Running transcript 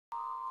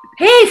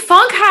Hey,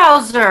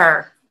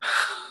 Funkhauser.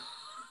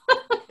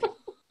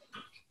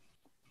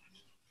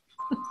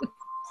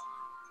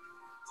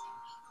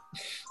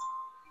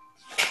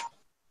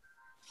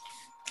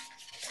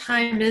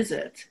 Time is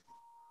it?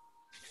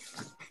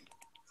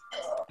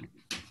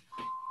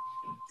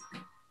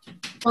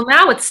 Well,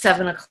 now it's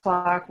 7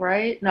 o'clock,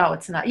 right? No,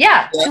 it's not.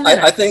 Yeah,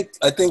 I think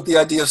the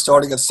idea of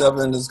starting at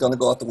 7 is going to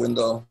go out the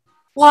window.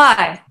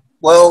 Why?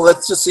 Well,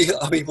 let's just see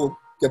how people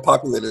get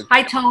populated.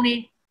 Hi,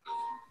 Tony.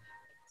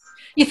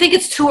 You think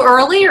it's too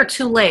early or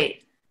too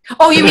late?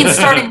 Oh, you mean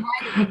starting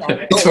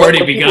right? It's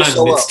already begun.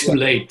 It's too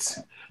late.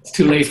 It's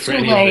too late for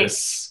any of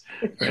this.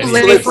 It's too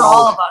late for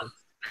all of us.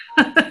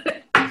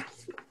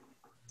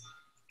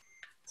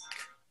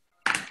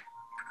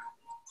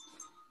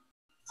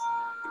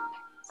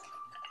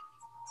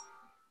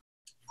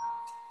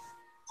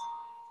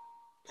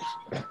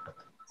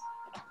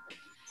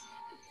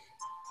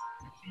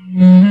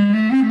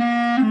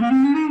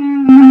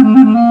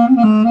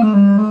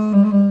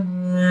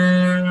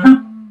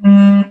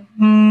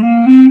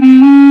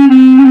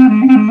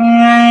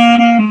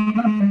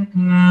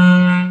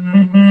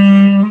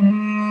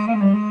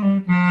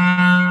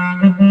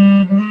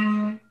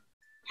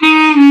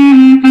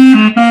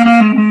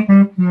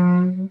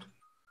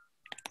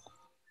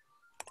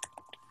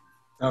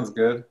 Sounds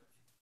good.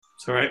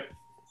 It's all right.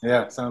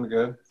 Yeah, sounds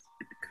good.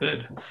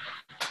 Good.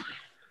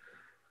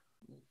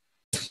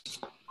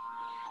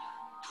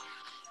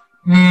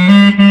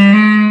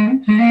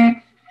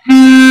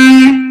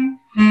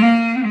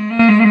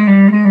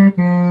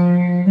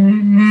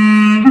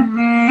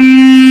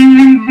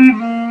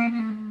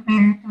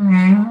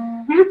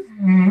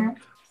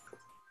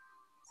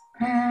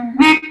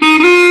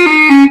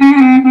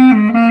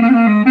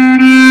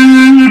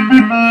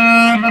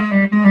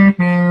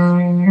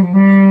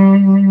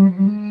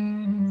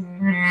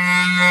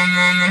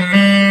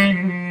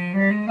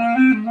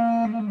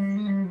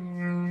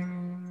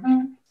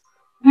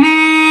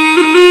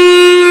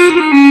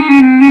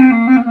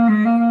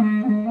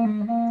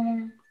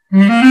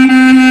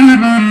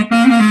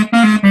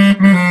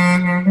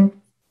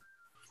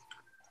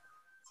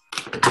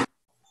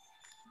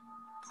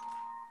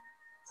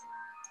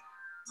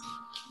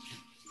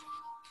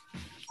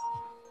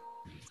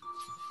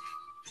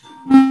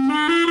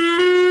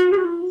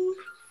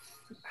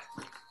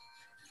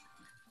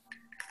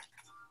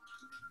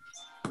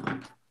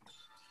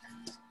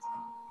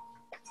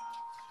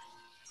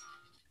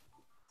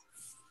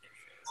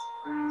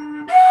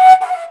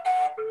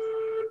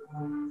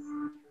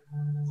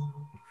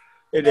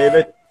 Hey,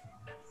 David.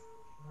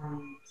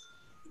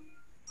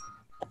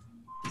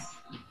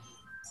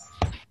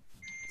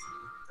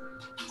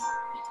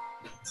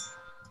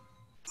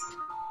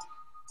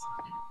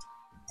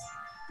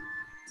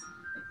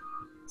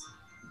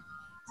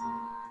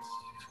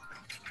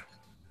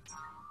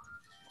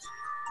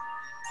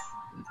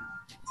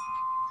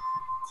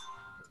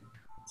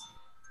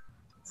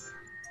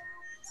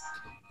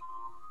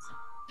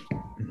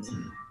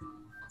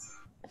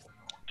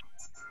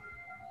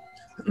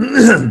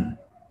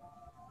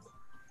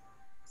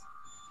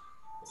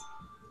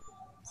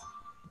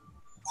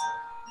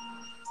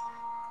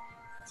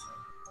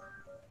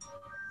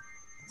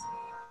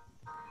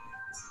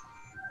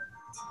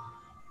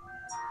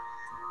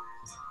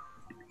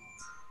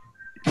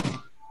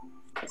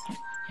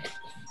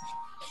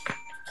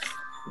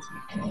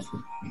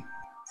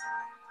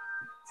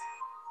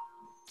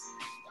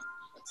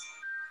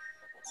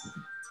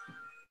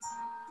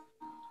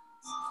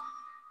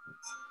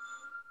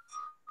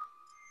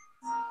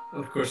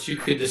 Of course, you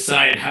could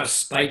decide how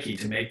spiky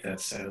to make that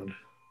sound.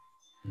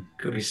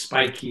 Could be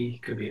spiky,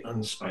 could be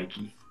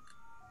unspiky.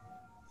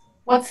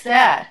 What's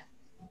that?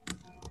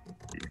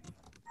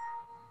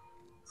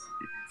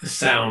 The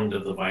sound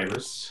of the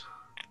virus.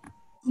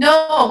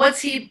 No,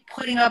 what's he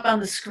putting up on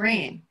the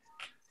screen?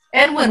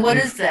 Edwin, what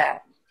is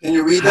that? Can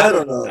you read that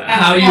or no?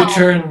 How you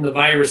turn the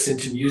virus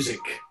into music.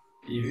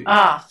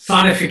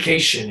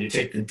 Sonification. You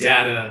take the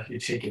data, you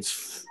take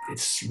its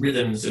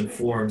rhythms and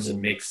forms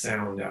and make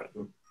sound out of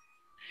them.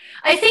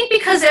 I think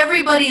because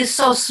everybody is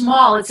so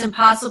small, it's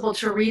impossible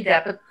to read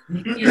that. But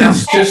you know,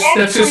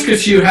 that's just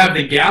because you have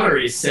the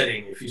gallery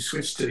setting. If you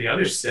switch to the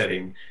other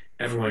setting,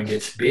 everyone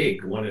gets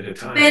big one at a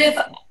time. But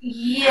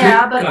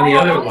but on the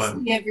other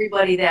one, see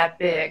everybody that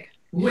big.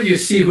 Well, you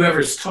see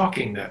whoever's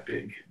talking that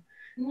big,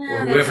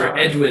 or whoever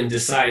Edwin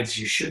decides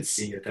you should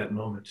see at that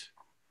moment.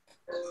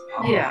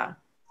 Yeah.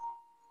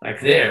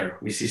 Like there,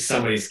 we see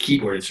somebody's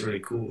keyboard. It's really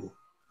cool.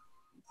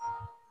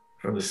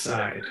 From the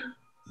side.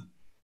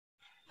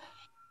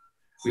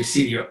 We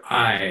see your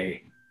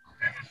eye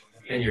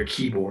and your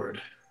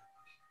keyboard.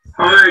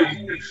 Hi,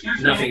 excuse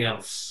me. Nothing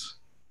else.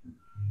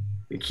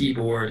 The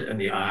keyboard and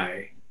the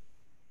eye.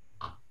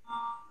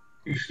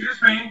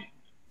 Excuse me.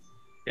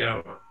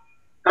 Yeah.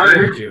 Hi. I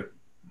heard you.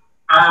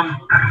 So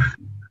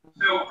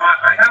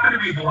I happen to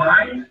be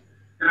blind,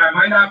 and I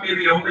might not be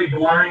the only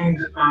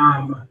blind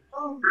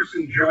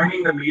person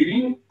joining the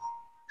meeting.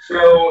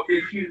 So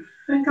if you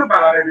think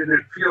about it and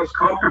it feels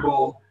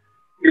comfortable,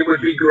 it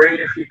would be great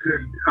if you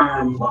could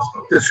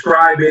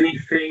describe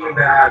anything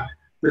that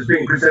was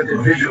being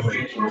presented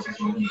visually.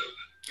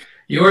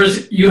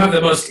 You have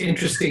the most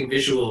interesting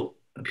visual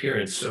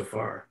appearance so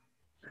far.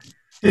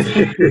 You're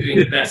doing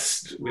the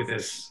best with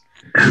this.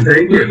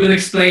 Thank you. We'll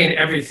explain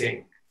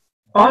everything.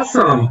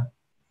 Awesome.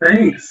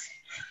 Thanks.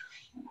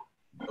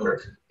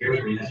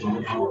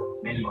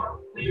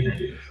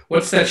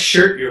 What's that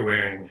shirt you're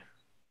wearing?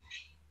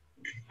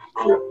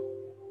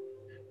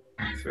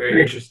 It's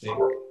very interesting.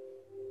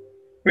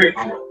 Great.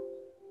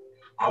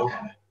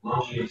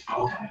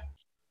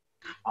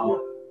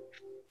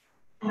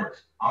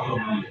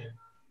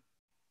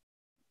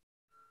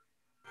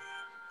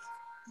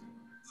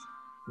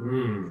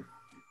 Mm.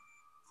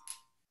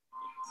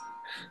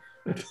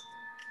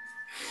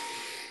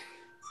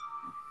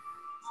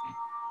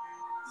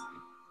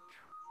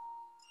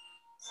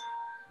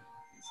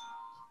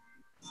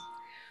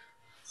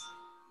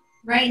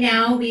 Right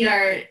now, we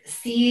are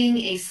seeing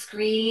a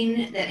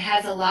screen that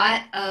has a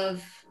lot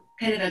of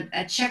kind of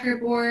a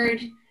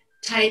checkerboard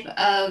type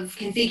of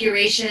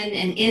configuration,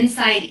 and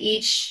inside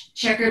each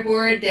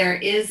checkerboard, there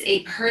is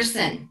a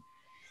person,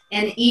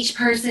 and each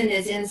person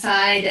is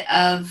inside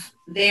of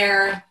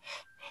their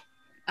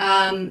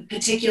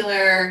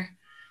particular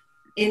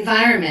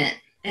environment,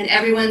 and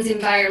everyone's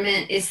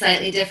environment is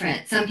slightly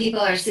different. Some people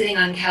are sitting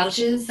on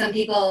couches, some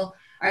people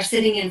are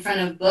sitting in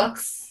front of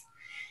books.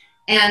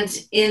 And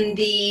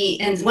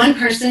one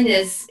person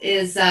has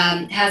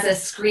a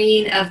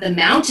screen of the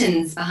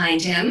mountains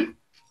behind him.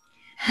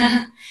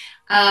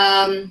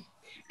 And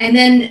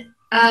then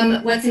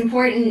what's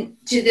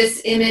important to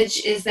this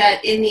image is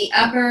that in the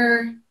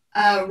upper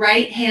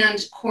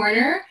right-hand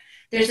corner,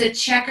 there's a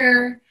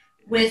checker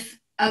with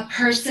a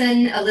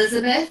person,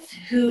 Elizabeth,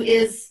 who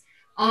is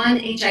on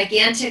a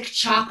gigantic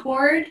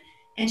chalkboard,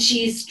 and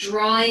she's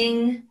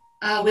drawing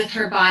with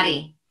her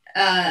body.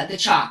 The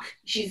chalk.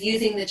 She's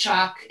using the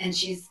chalk and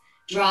she's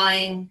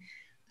drawing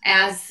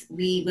as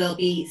we will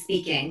be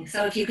speaking.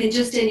 So if you can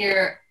just in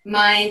your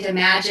mind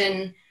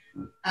imagine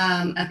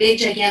a big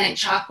gigantic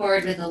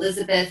chalkboard with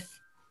Elizabeth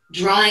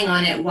drawing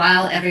on it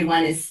while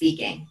everyone is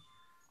speaking.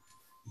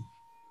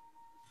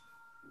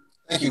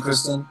 Thank you,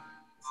 Kristin.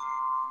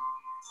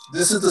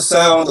 This is the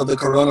sound of the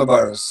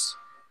coronavirus.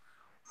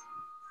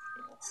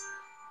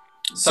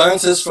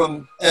 Scientists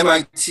from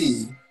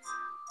MIT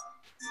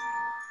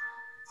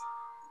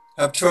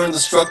have turned the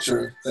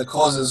structure that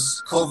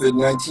causes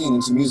COVID-19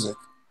 into music.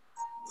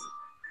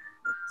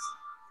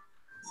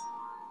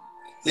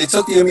 They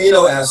took the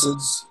amino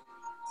acids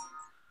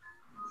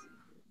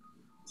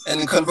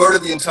and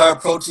converted the entire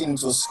protein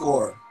into a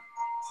score.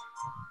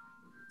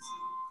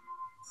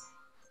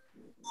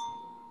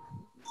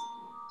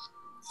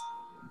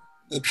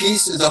 The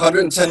piece is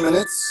 110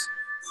 minutes.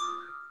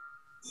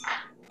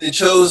 They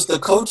chose the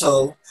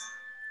koto,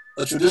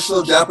 a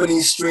traditional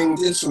Japanese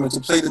stringed instrument, to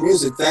play the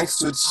music thanks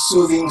to its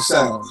soothing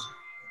sound.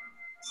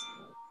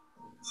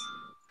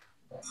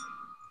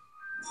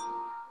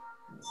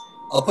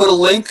 I'll put a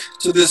link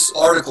to this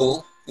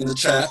article in the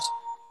chat.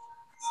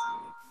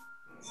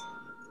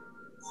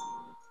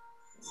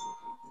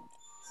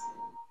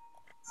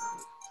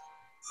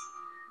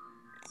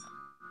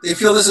 They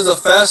feel this is a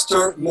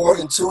faster, more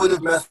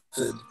intuitive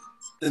method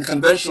than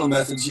conventional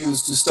methods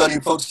used to study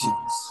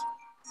proteins.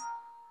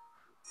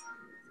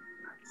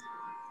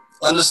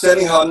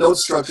 Understanding how note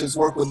structures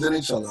work within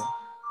each other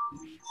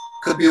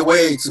could be a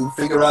way to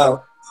figure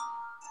out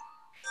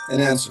an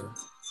answer.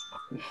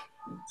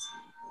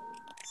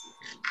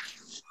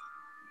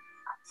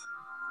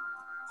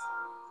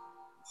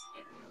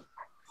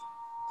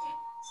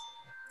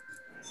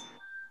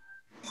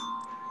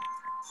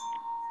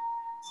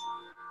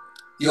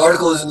 The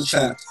article is in the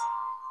chat.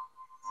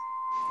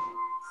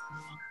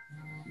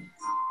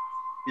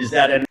 Is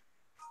that an,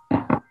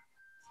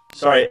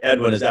 sorry,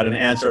 Edwin, is that an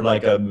answer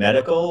like a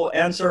medical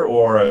answer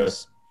or a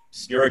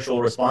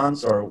spiritual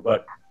response or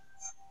what?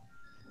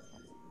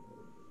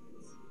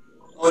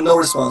 Oh, no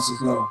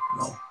responses, no.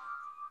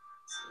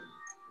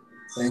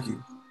 Thank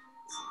you.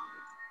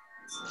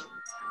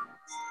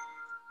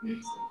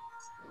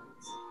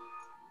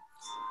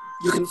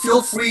 You can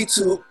feel free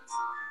to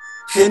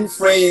pin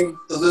frame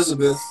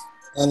Elizabeth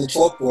on the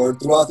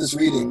chalkboard throughout this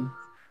reading.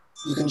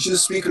 You can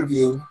choose speaker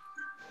view.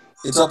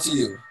 It's up to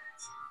you.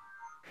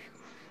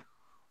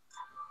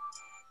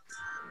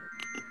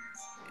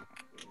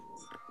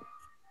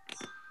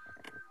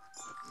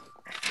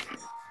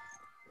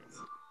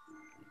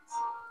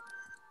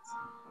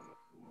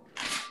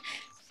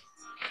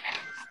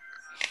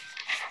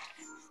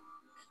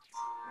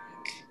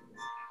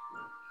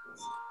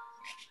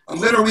 I'm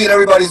going to read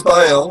everybody's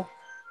bio,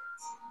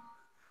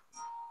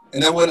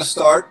 and then we're going to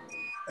start,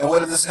 and we're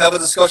going to have a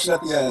discussion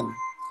at the end.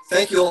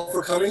 Thank you all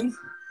for coming.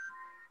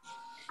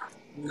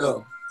 Here we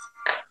go.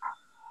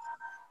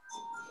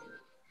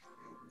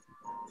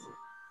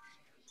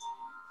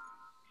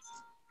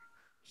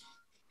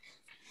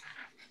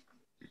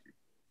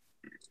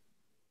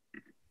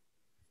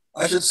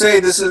 I should say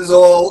this is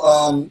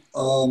all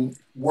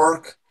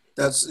work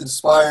that's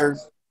inspired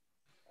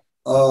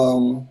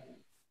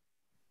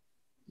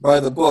by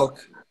the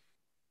book,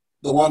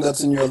 the one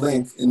that's in your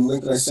link, in the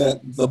link that I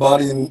sent, The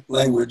Body and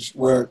Language,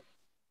 where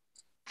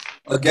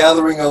a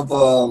gathering of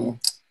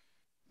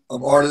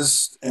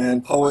artists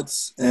and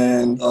poets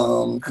and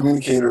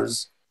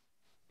communicators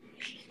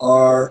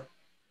are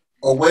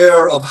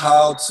aware of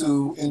how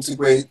to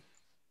integrate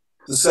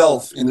the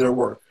self in their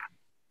work.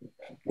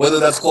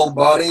 Whether that's called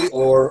body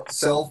or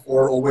self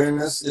or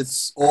awareness,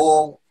 it's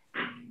all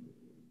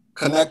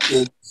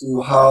connected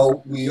to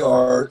how we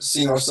are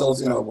seeing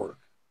ourselves in our work.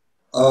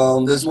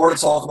 There's more to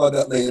talk about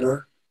that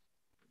later.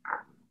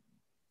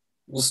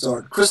 We'll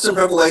start. Kristin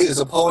Prevallet is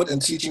a poet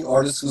and teaching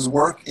artist whose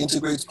work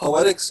integrates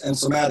poetics and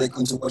somatic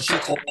into what she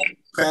calls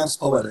trance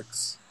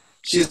poetics.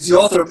 She is the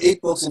author of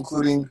 8 books,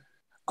 including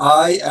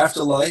I,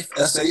 Afterlife,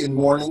 Essay in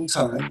Morning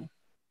Time,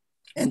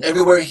 and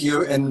Everywhere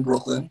Here and in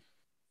Brooklyn.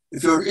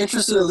 If you're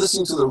interested in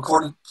listening to the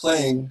recording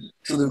playing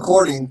in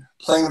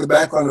the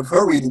background of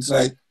her reading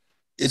tonight,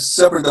 it's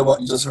separate than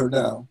what you just heard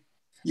now.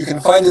 You can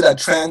find it at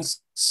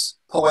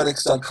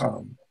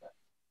transpoetics.com.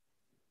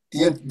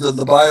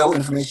 The bio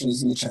information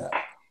is in the chat.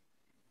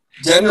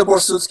 Daniel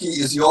Borzutzky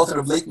is the author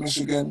of Lake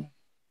Michigan,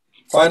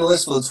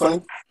 finalist for the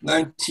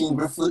 2019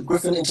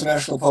 Griffin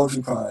International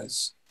Poetry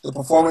Prize, the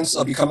performance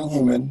of Becoming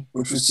Human,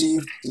 which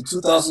received the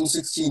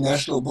 2016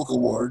 National Book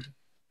Award,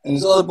 and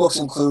his other books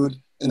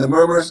include In the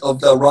Murmurs of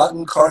the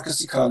Rotten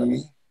Carcass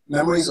Economy,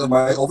 Memories of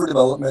My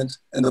Overdevelopment,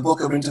 and the Book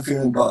of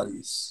Interfering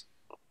Bodies.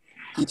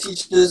 He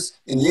teaches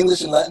in the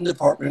English and Latin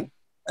Department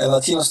and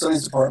Latino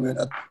Studies Department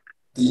at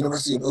the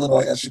University of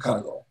Illinois at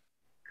Chicago.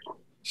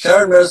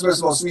 Sharon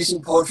Mesmer's most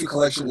recent poetry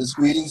collection is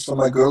Greetings from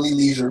My Girly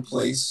Leisure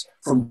Place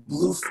from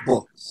Bloof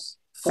Books.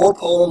 4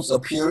 poems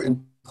appear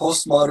in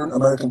Postmodern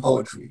American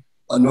Poetry,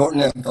 a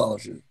Norton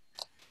anthology.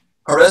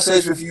 Her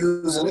essays,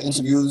 reviews, and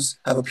interviews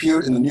have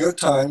appeared in the New York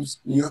Times,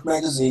 New York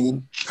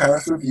Magazine,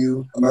 Paris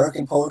Review,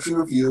 American Poetry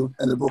Review,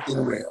 and the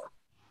Brooklyn Rail.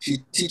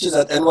 She teaches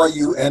at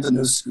NYU and the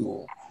New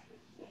School.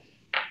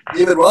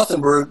 David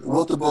Rothenberg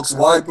wrote the books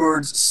Why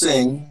Birds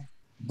Sing,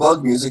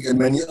 Bug Music, and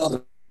many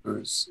others.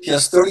 He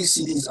has 30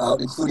 CDs out,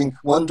 including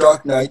One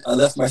Dark Night, I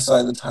Left My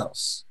Silent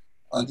House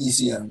on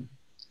ECM.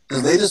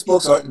 His latest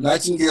books are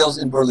Nightingales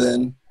in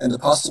Berlin and The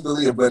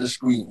Possibility of Reddish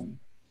Green.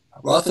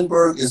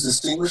 Rothenberg is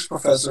Distinguished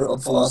Professor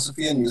of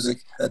Philosophy and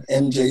Music at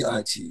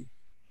NJIT.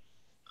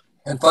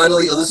 And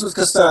finally, Elizabeth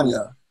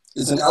Castagna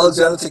is an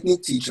Alexander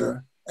Technique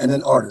teacher and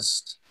an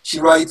artist. She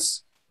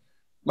writes,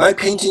 My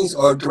paintings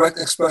are a direct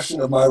expression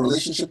of my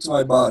relationship to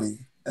my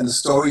body and the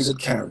stories it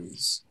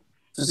carries.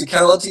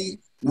 Physicality,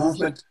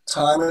 movement,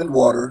 time, and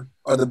water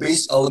are the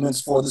base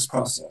elements for this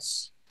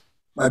process.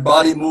 My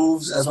body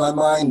moves as my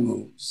mind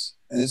moves,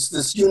 and it's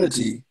this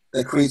unity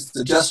that creates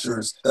the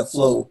gestures that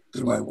flow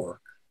through my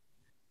work.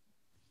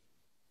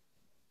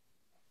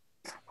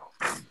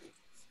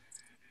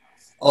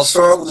 I'll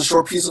start with a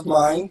short piece of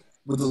mine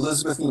with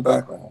Elizabeth in the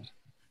background,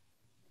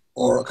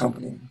 or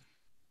accompanying.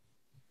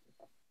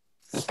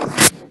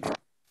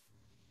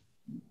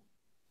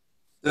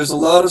 There's a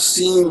lot of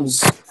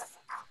scenes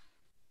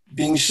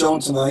being shown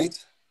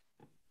tonight.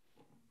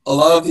 A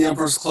lot of the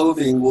Emperor's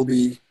clothing will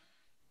be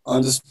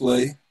on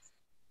display.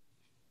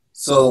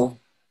 So,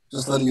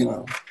 just letting you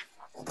know.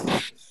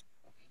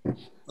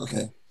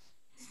 Okay.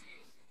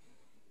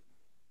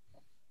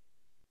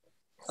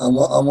 I'm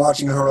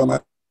watching her on my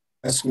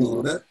screen a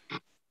little bit.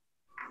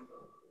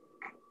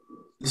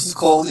 This is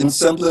called In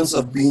Semblance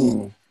of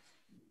Being.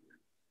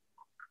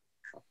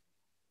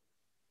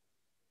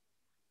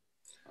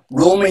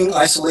 Roaming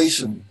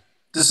isolation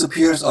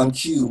disappears on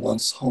cue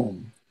once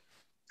home.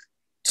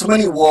 Too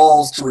many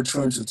walls to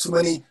return to, too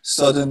many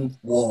sudden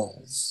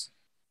walls.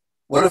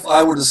 What if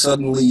I were to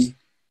suddenly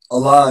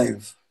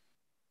alive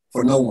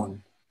for no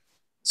one?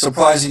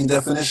 Surprising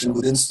definition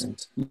with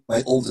instinct,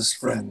 my oldest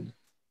friend.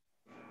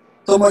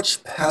 So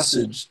much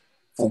passage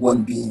for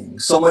one being,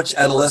 so much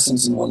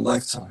adolescence in one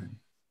lifetime.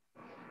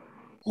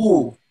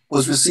 Who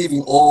was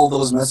receiving all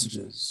those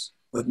messages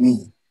but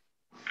me,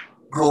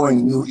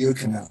 growing new ear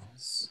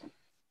canals?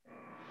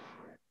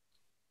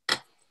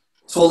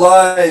 To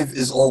alive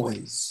is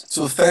always,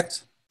 to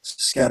affect,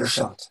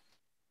 scattershot.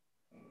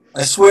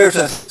 I swear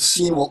to have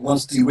seen what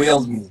once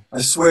derailed me.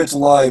 I swear to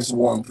lives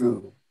worn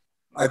through.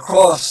 I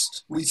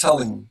crossed,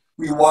 retelling,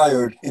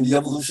 rewired in the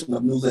evolution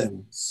of new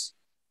limbs.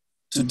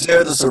 To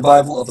dare the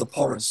survival of the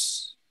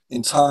porous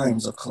in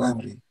times of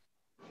calamity.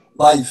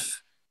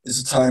 Life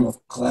is a time of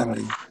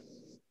calamity.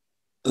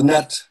 The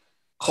net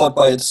caught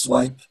by its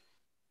swipe,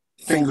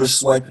 fingers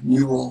swipe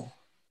neural.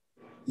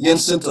 The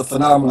instant of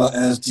phenomena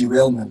as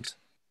derailment.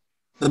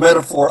 The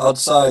metaphor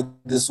outside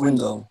this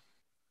window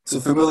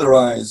to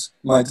familiarize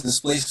my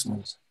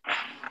displacement.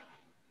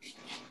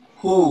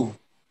 Who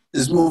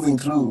is moving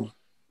through,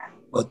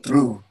 but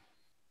through?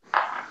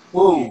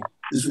 Who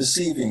is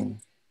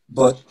receiving,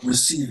 but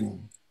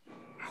receiving?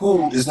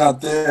 Who is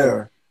not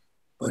there,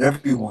 but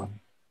everyone?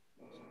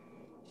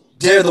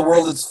 Dare the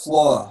world its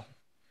flaw.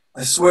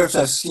 I swear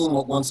to have seen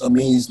what once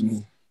amazed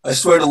me. I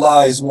swear to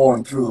lies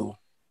worn through.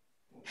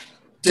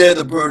 Dare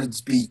the bird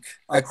its beak.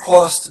 I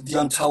crossed the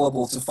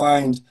untellable to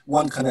find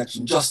one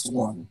connection, just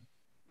one.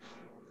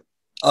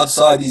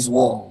 outside these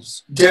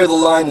walls. Dare the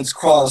line its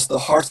cross, the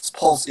heart's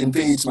pulse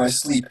invades my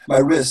sleep. My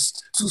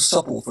wrist, too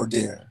supple for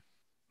dare,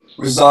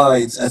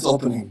 resides as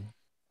opening,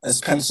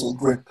 as pencil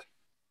grip.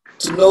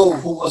 To know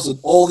who was it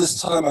all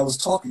this time I was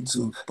talking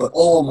to, but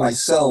all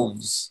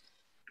myselves.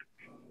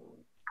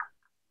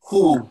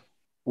 Who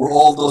were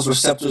all those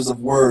receptors of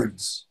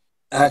words,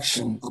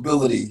 action,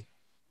 ability,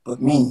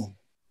 but me,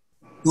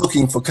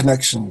 looking for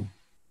connection,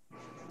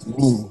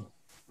 me.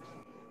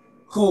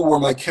 Who were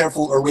my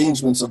careful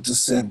arrangements of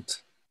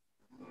dissent?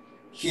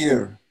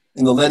 Here,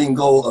 in the letting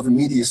go of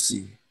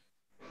immediacy,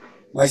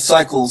 my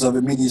cycles of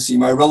immediacy,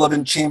 my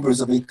relevant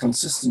chambers of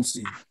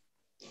inconsistency.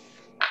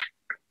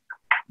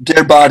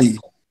 Dare body,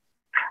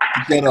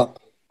 to get up,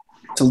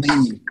 to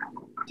leave,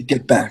 to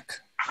get back.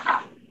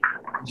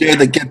 Dare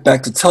the get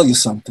back to tell you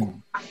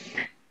something.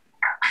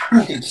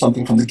 Who gets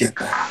something from the get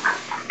back?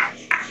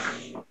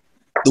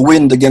 The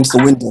wind against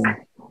the window,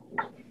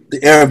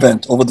 the air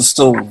vent over the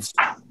stove,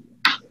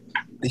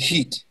 the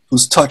heat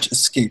whose touch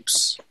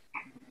escapes.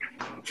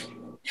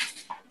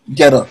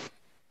 Get up,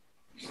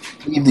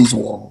 leave these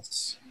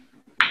walls,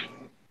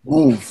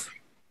 move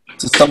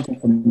to something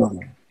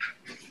familiar,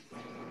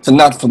 to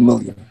not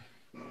familiar,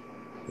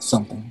 to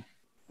something.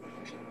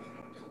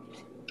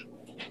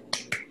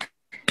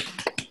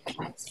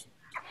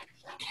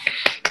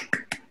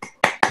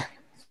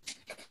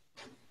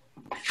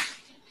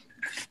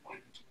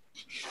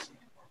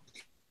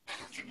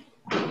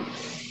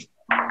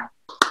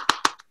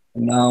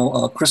 And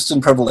now,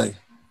 Kristin Prevallet.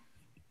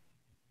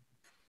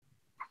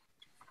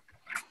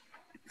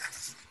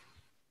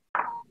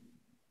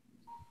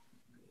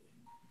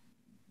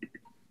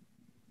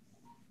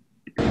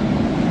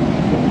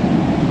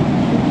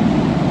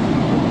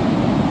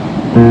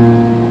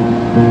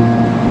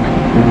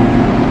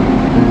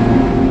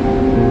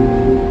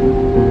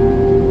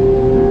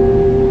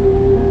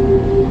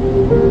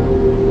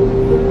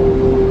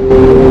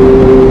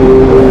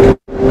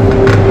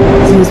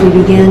 We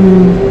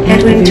begin.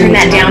 Edwin, turn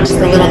that down just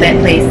a little bit,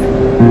 please.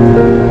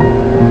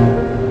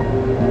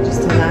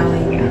 Just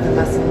allowing the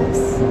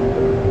muscles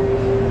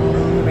all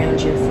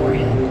around your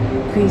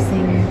forehead,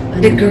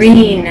 creasing. The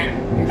green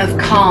of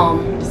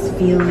calm, Just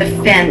feeling the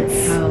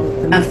fence how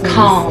the of muscles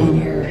calm,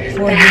 in your the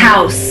forehead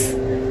house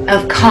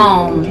of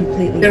calm,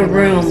 completely the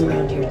relax room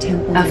around your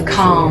temples, of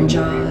calm, your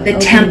jaw, the opening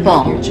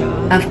temple your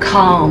jaw, of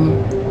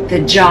calm, the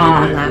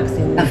jaw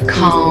relaxing of the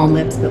calm,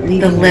 lips, but the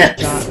leaving your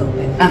lips jaw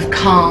open. of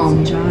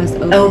calm, So jaw is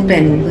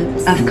open the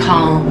lips of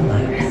calm,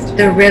 relaxed.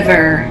 the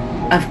river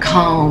of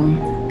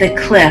calm, the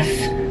cliff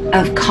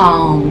of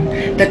calm,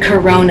 the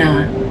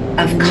corona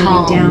of And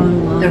moving calm, down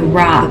along the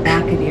rock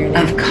back of your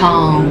neck, of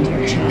calm, around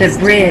your chest, the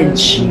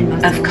bridge every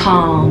of muscle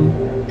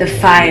calm, the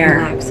fire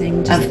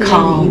relaxing, just of the way that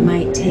calm, you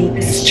might take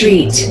the a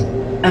street sheet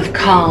of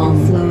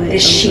calm, flow it the over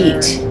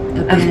sheet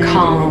a of bed and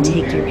calm, then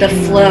take your the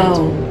hand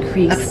flow and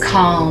crease, of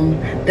calm,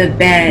 the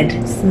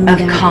bed smooth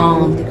of out all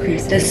calm, of the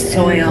creases, the every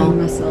soil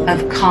muscle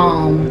of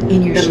calm,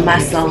 in your the shoulders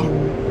muscle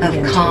can of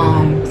begin to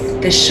calm,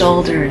 relax. the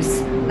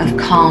shoulders of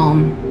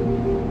calm,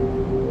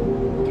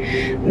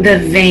 the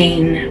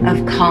vein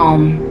of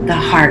calm, the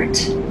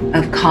heart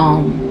of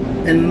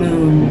calm, the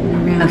moon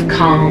Around of your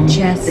calm,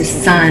 chest, the you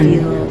can sun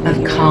feel that of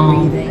you're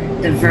calm,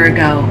 breathing. the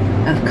Virgo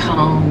of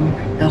calm,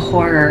 the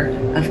horror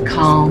of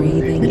calm,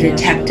 breathing the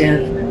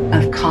detective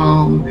of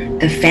calm,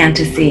 the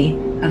fantasy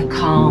of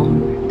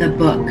calm, the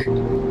book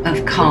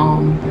of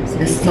calm, So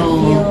the you can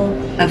soul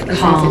feel of a sense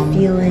calm,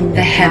 feeling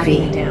the of heavy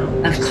dropping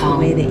down, of just calm.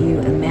 the way that you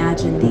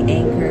imagine the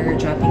anchor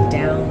dropping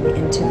down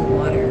into the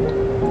water.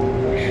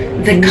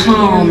 The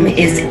calm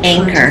is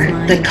anchor,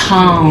 the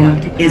calm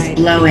is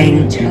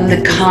blowing,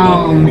 the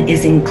calm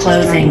is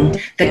enclosing,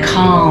 the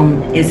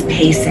calm is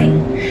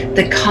pacing,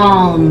 the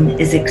calm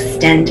is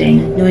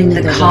extending, Knowing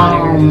that the the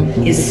calm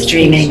water is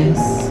streaming.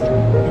 spacious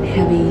and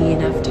heavy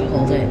enough to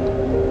hold it.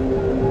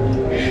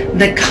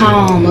 The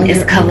calm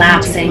is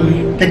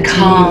collapsing, the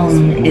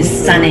calm is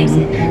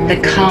sunning, the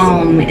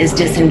calm is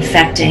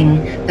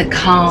disinfecting, the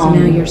calm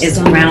is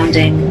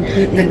grounding,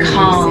 the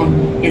calm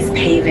is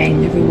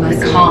paving,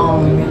 the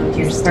calm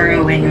is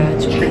burrowing,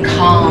 the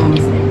calm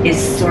is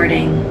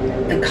sorting,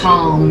 the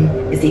calm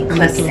is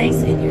eclipsing,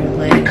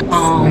 the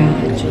calm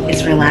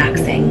is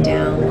relaxing,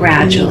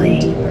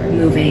 gradually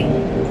moving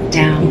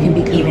down You can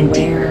become even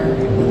aware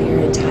deeper. of your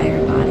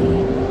entire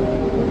body.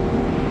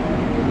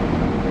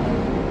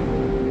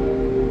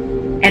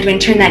 Edwin,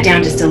 turn that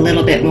down just a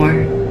little bit more.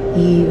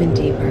 Even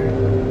deeper.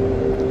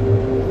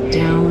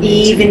 Down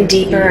Even into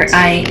your deeper, feet.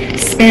 I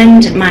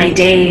spend my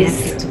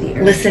days Connected to the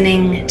earth.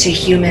 listening to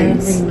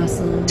humans, Every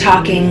muscle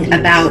talking in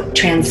your feet about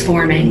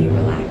transforming,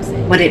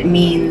 relaxing. what it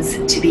means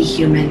to be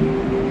human,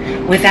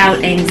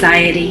 without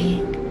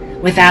anxiety,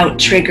 without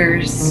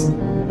triggers,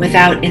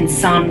 without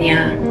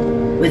insomnia,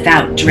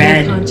 without Your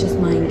dread, conscious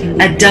mind can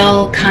be a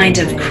dull kind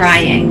of so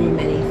crying,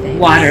 many things.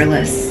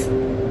 waterless,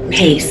 The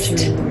paced,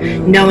 temperature in the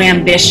room, no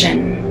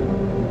ambition,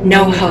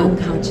 no your hope,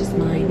 unconscious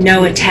mind,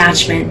 no the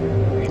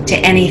attachment to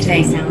sound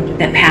anything of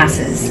that the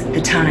passes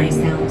the the time,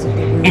 sounds of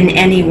the room. and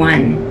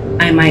anyone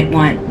I might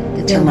want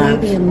to There will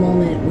love. be a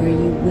moment where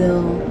you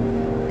will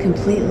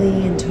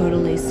Completely and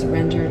totally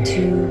surrender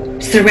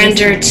to.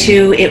 Surrender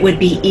to it would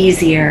be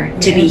easier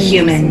to be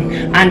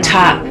human on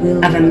top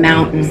of a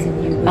mountain,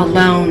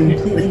 alone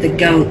with the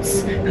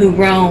goats who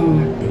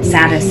roam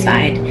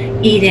satisfied,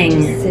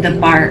 eating the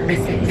bark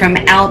from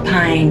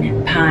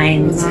alpine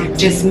pines,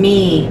 just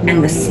me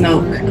and the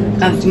smoke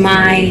of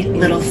my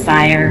little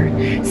fire,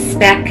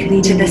 speck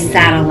to the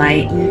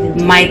satellite,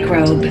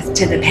 microbe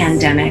to the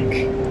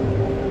pandemic.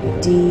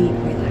 Deep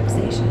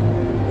relaxation.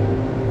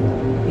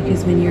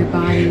 Because when your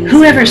body...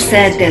 Whoever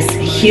said this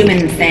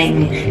human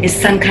thing is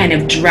some kind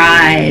of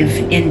drive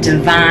in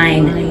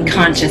divine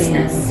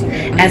consciousness,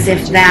 as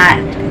if that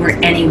were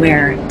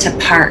anywhere to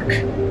park.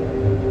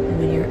 And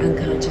when your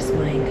unconscious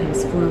mind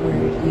comes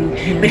forward, you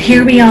can... But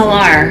here we all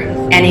are,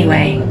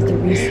 anyway,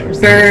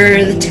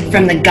 birthed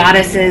from the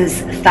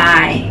goddess's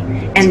thigh,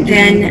 and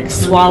then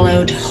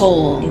swallowed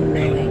whole,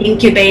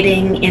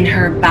 incubating in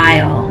her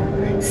bile,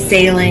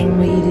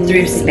 sailing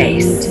through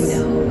space. To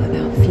know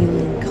about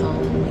feeling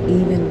calm,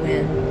 even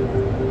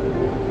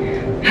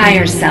when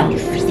higher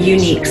self,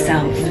 unique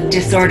self,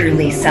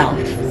 disorderly self,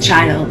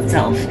 child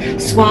self,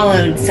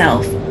 swallowed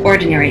self,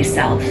 ordinary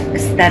self,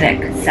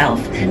 aesthetic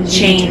self,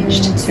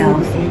 changed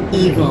self,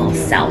 evil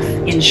self,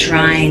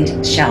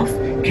 enshrined self,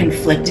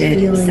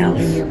 conflicted self.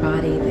 in your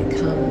body that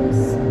comes.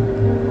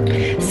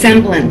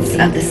 Semblance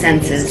of the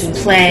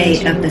senses,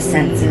 play of the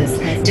senses,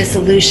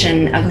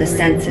 dissolution of the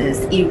senses,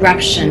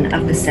 eruption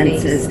of the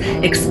senses,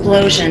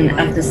 explosion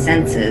of the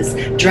senses,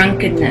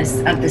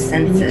 drunkenness of the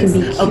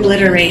senses,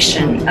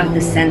 obliteration of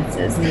the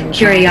senses,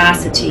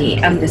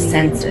 curiosity of the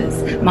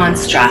senses,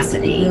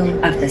 monstrosity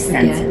of the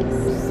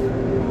senses.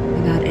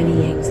 Without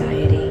any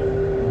anxiety.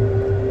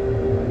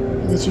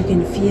 That you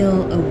can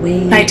feel a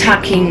wave.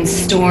 Cytokine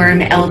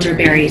storm,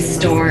 elderberry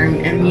storm,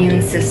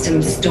 immune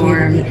system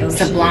storm,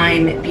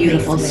 sublime,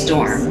 beautiful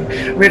storm,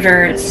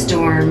 river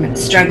storm,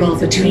 struggle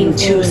between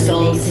two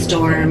souls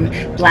storm,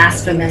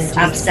 blasphemous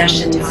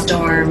obsession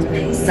storm,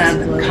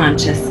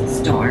 subconscious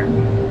storm.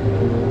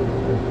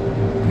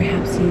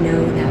 Perhaps you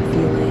know that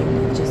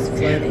feeling of just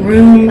floating.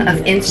 Room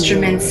of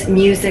instruments,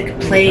 music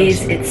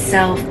plays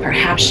itself.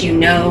 Perhaps you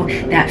know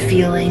that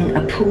feeling,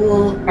 a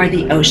pool or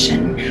the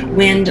ocean.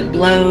 Wind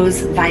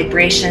blows,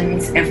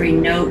 vibrations, every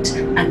note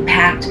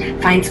unpacked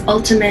finds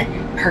ultimate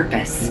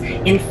purpose.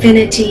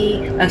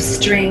 Infinity of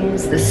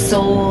strings, the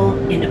soul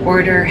in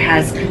order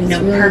has no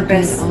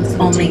purpose,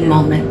 only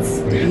moments.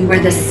 Where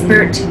the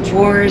spirit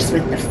wars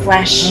with the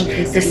flesh,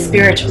 the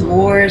spirit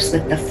wars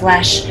with the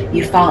flesh,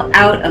 you fall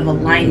out of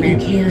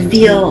alignment,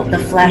 feel the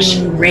flesh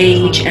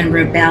rage and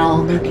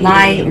rebel,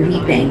 lie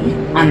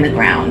weeping on the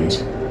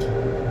ground.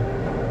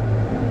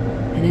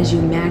 And as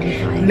you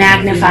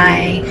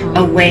magnify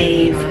a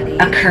wave,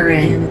 a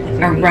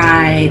current, a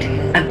ride,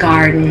 a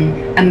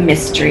garden, a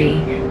mystery,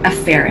 a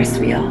Ferris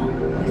wheel.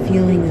 A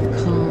feeling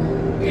of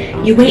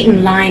calm. You wait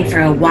in line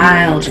for a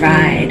wild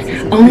ride,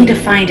 only to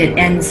find it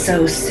ends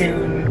so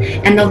soon.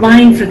 And the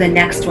line for the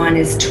next one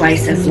is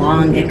twice as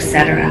long,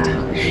 etc.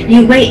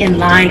 You wait in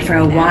line for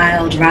a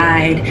wild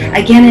ride.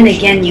 Again and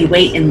again you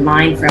wait in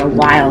line for a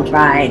wild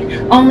ride,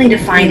 only to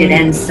find it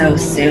ends so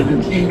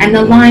soon. And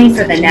the line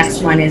for the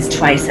next one is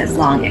twice as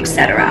long,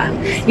 etc.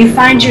 You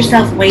find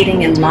yourself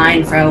waiting in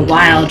line for a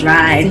wild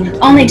ride,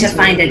 only to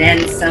find it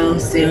ends so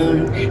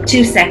soon.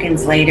 2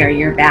 seconds later,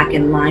 you're back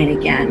in line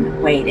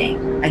again,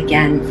 waiting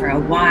again for a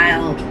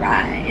wild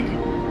ride.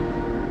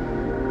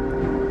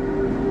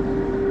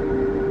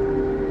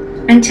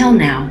 Until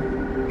now,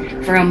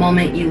 for a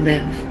moment you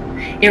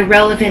live,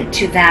 irrelevant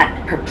to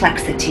that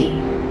perplexity,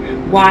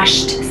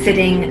 washed,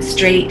 sitting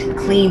straight,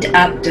 cleaned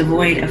up,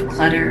 devoid of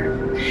clutter.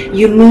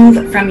 You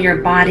move from your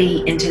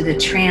body into the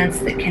trance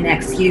that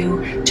connects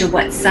you to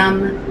what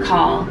some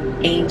call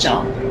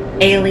angel,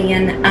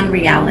 alien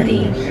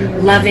unreality,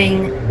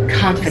 loving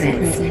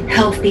confidence,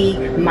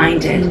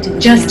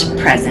 healthy-minded, just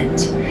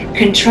present,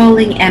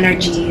 controlling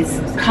energies,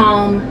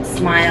 calm,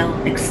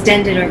 smile,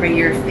 extended over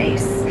your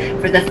face.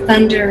 For the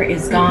thunder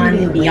is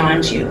gone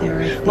beyond you.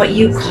 What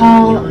you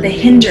call the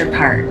hinder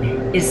part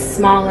is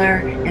smaller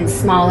and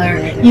smaller.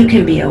 You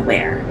can be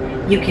aware.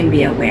 You can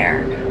be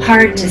aware.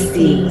 Hard to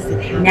see,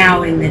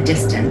 now in the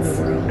distance,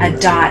 a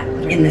dot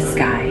in the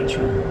sky.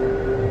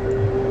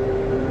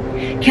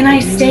 Can I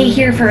stay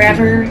here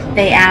forever?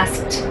 They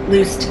asked,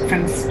 loosed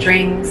from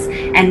strings,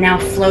 and now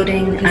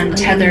floating,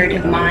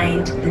 untethered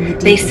mind.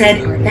 They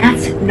said,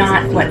 that's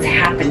not what's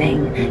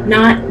happening,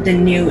 not the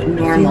new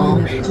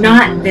normal,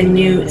 not the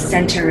new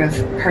center of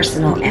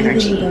personal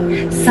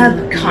energy,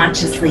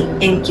 subconsciously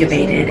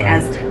incubated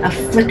as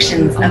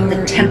afflictions of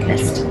the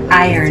tempest,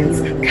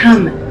 irons,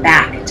 come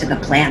back to the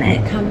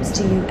planet.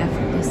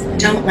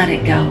 Don't let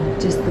it go.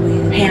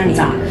 Hands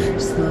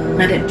off.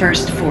 Let it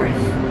burst forth,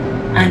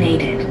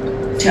 unaided.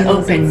 To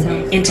open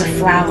into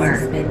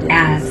flower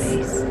as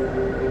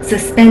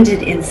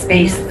suspended in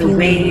space the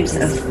waves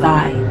of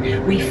thought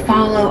we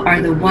follow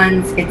are the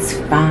ones it's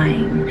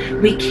fine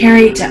we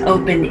carry to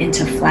open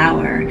into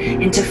flower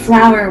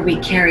we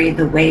carry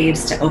the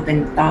waves to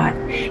open thought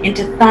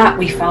into thought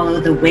we follow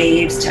the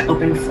waves to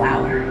open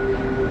flower.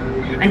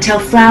 until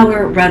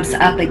flower rubs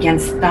up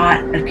against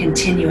thought of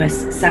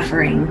continuous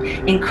suffering,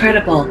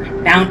 incredible,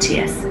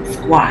 bounteous,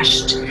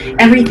 squashed.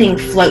 Everything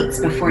floats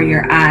before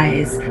your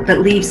eyes, but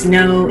leaves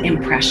no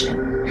impression,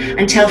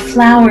 until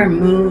flower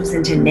moves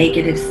into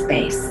negative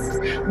space,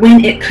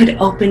 when it could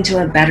open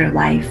to a better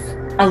life,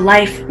 a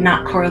life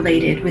not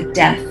correlated with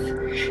death.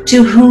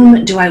 To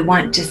whom do I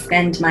want to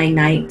spend my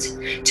night?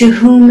 To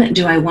whom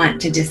do I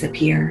want to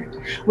disappear?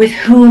 With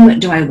whom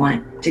do I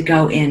want to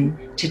go in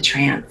to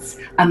trance,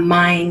 a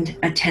mind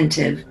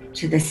attentive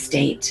to the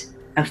state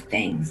of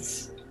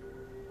things?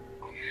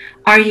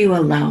 Are you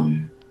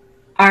alone?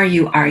 Are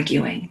you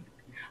arguing?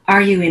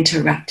 Are you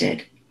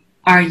interrupted?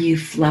 Are you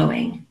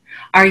flowing?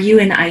 Are you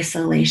in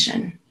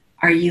isolation?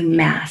 Are you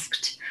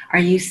masked? Are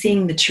you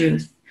seeing the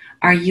truth?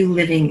 Are you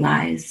living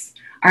lies?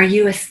 Are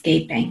you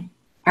escaping?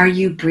 Are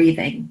you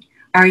breathing?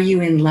 Are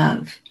you in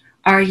love?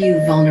 Are you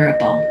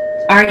vulnerable?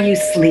 Are you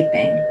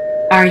sleeping?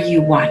 Are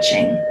you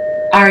watching?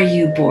 Are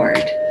you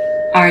bored?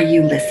 Are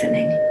you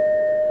listening?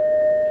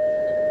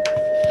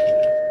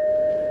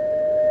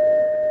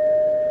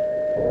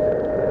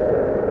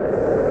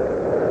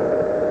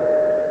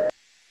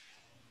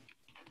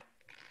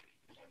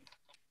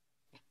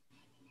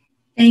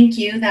 Thank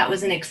you. That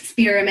was an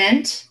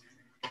experiment.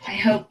 I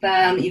hope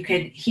you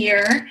could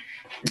hear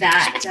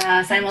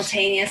that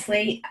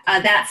simultaneously.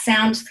 That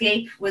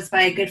soundscape was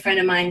by a good friend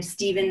of mine,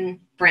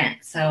 Stephen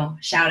Brent. So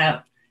shout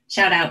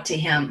out to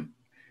him.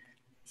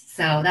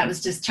 So that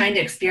was just trying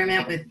to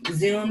experiment with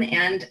Zoom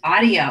and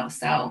audio.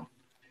 So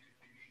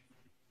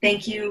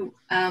thank you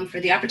for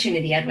the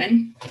opportunity,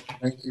 Edwin.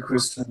 Thank you,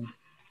 Kristin.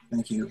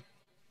 Thank you.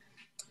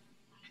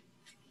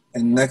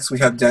 And next we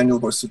have Daniel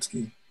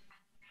Borzutzky.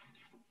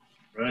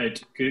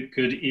 Right.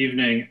 Good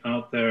evening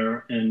out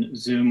there in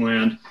Zoom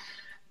land.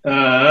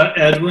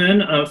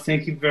 Edwin,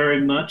 thank you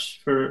very much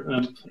for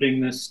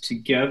putting this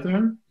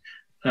together,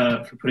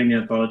 for putting the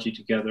anthology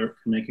together,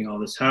 for making all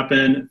this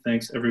happen.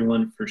 Thanks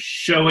everyone for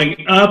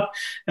showing up.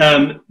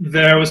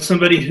 There was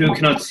somebody who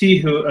cannot see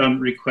who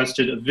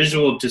requested a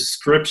visual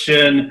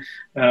description.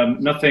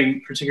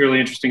 Nothing particularly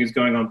interesting is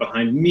going on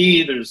behind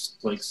me. There's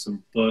like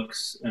some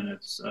books and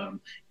it's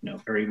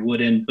very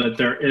wooden, but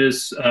there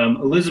is,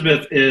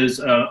 Elizabeth is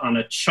on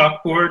a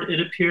chalkboard,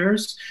 it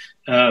appears,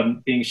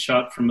 being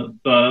shot from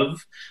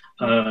above,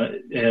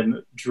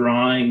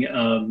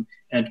 drawing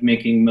and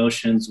making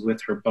motions with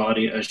her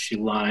body as she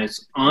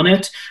lies on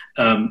it,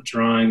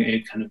 drawing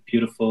a kind of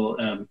beautiful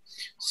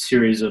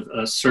series of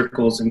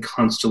circles and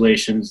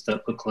constellations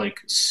that look like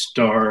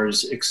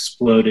stars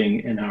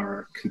exploding in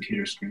our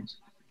computer screens.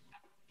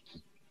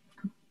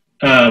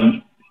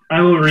 I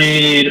will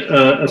read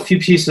a few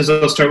pieces.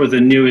 I'll start with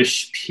a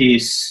newish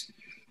piece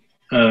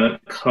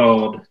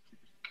called,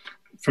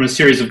 from a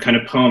series of kind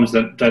of poems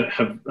that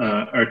have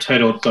are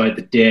titled By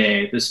the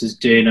Day. This is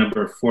day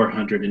number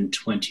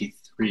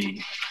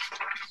 423.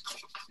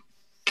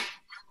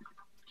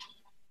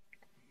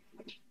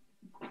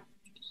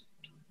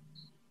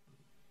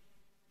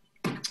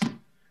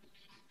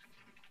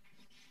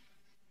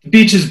 The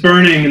beach is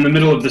burning in the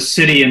middle of the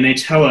city, and they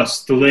tell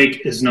us the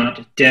lake is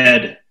not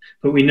dead,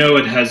 but we know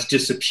it has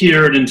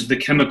disappeared into the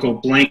chemical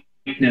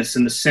blankness,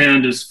 and the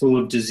sand is full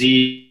of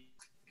disease,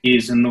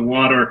 and the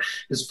water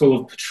is full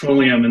of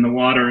petroleum, and the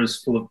water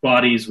is full of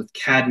bodies with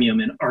cadmium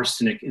and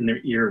arsenic in their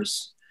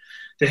ears.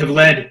 They have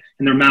lead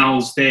in their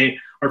mouths. They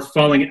are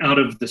falling out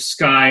of the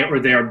sky, or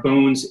they are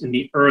bones in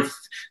the earth.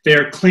 They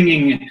are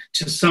clinging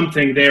to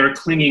something. They are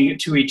clinging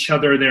to each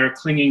other. They are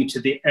clinging to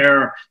the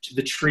air, to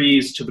the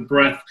trees, to the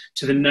breath,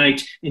 to the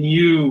night. And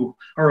you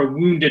are a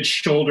wounded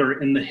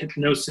shoulder in the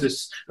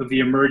hypnosis of the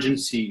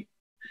emergency.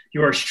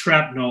 You are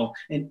shrapnel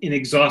and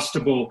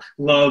inexhaustible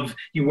love.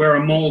 You wear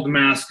a mold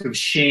mask of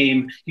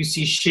shame. You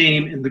see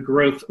shame in the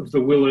growth of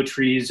the willow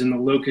trees and the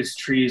locust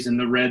trees and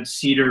the red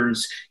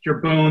cedars. Your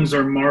bones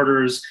are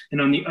martyrs, and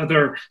on the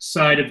other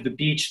side of the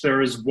beach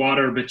there is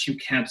water, but you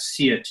can't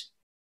see it.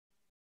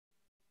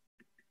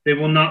 They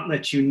will not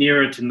let you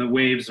near it, and the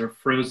waves are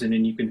frozen,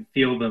 and you can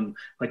feel them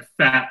like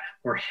fat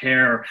or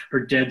hair or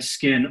dead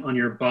skin on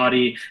your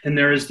body. And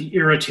there is the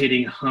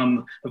irritating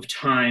hum of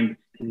time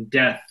and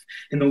death,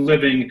 and the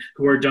living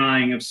who are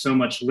dying of so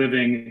much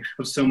living,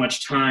 of so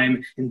much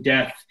time and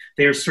death.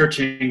 They are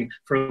searching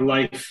for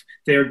life.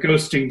 They are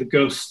ghosting the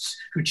ghosts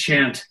who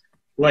chant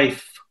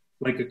life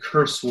like a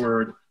curse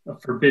word, a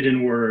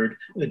forbidden word,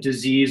 a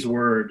disease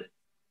word.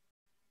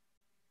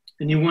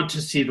 And you want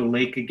to see the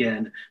lake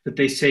again, but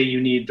they say you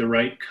need the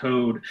right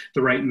code,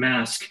 the right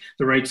mask,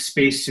 the right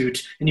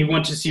spacesuit. And you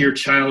want to see your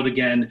child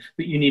again,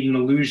 but you need an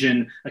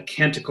illusion, a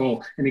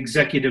canticle, an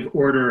executive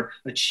order,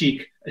 a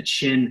cheek, a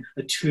chin,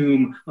 a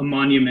tomb, a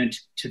monument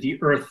to the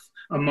earth,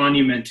 a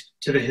monument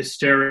to the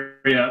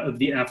hysteria of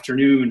the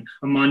afternoon,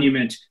 a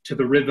monument to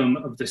the rhythm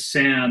of the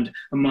sand,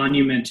 a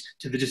monument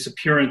to the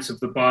disappearance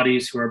of the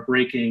bodies who are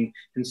breaking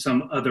in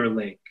some other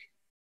lake,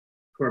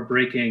 who are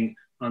breaking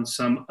on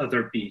some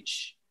other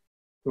beach,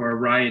 who are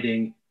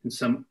rioting in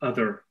some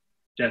other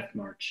death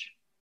march.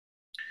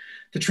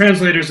 The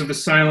translators of the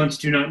silence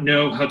do not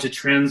know how to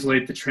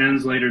translate the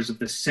translators of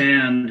the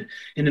sand,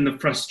 and in the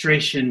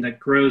frustration that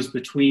grows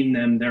between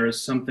them, there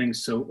is something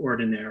so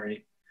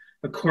ordinary.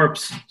 A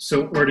corpse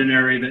so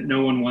ordinary that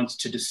no one wants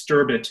to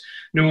disturb it,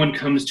 no one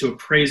comes to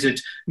appraise it,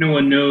 no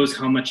one knows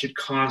how much it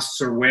costs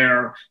or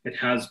where it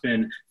has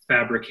been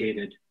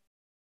fabricated.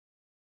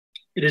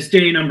 It is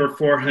day number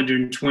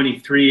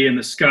 423, and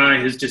the sky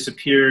has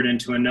disappeared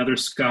into another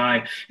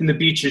sky, and the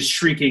beach is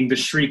shrieking the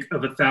shriek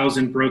of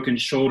 1,000 broken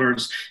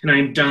shoulders, and I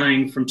am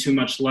dying from too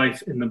much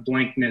life in the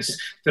blankness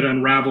that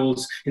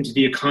unravels into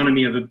the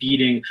economy of a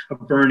beating, a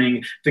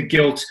burning, the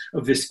guilt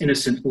of this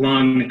innocent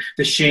lung,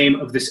 the shame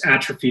of this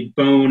atrophied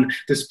bone,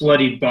 this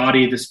bloodied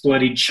body, this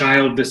bloodied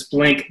child, this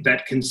blank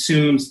that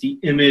consumes the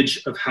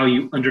image of how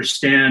you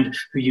understand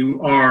who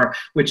you are,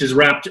 which is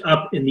wrapped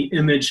up in the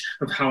image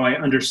of how I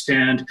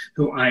understand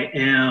who I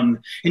am.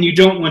 And you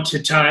don't want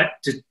to die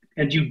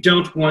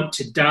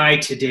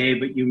today,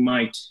 but you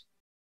might.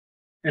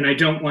 And I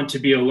don't want to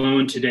be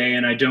alone today,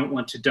 and I don't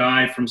want to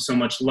die from so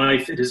much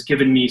life. It has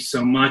given me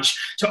so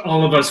much. To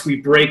all of us, we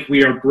break,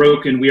 we are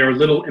broken, we are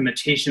little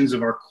imitations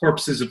of our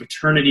corpses of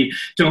eternity.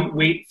 Don't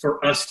wait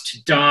for us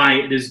to die.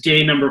 It is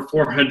day number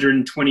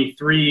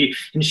 423,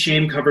 and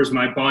shame covers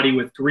my body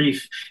with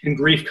grief, and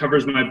grief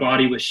covers my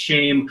body with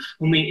shame.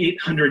 Only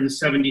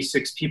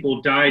 876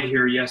 people died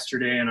here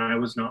yesterday, and I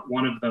was not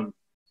one of them.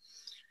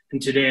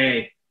 And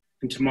today,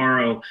 and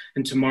tomorrow,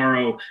 and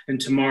tomorrow,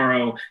 and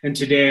tomorrow, and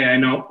today I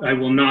know I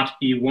will not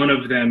be one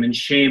of them, and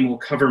shame will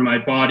cover my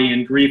body,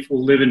 and grief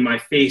will live in my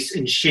face,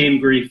 and shame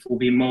grief will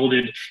be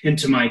molded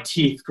into my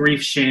teeth.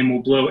 Grief shame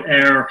will blow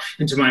air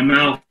into my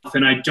mouth,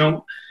 and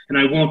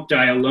I won't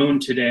die alone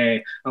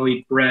today. I'll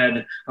eat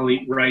bread, I'll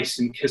eat rice,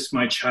 and kiss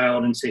my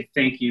child and say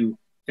thank you,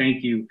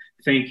 thank you,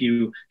 thank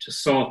you, to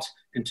salt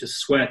and to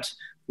sweat,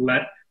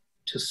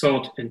 to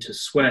salt and to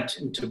sweat,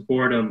 and to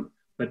boredom.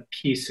 Let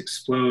peace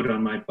explode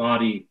on my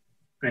body.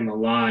 I'm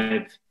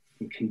alive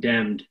and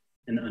condemned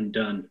and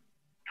undone.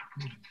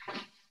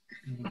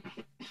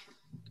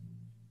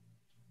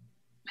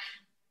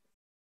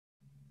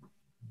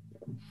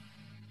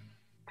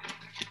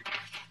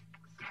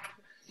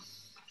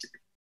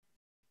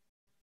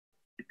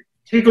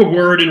 Take a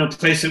word and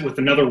replace it with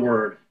another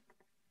word.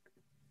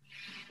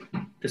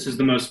 This is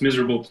the most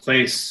miserable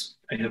place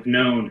I have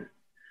known.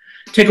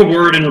 Take a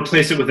word and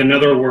replace it with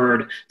another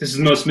word. This is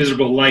the most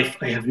miserable life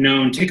I have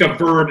known. Take a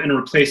verb and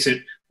replace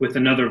it with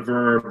another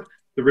verb.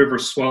 The river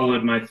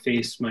swallowed my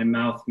face, my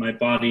mouth, my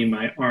body,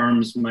 my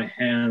arms, my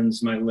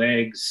hands, my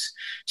legs.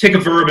 Take a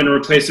verb and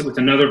replace it with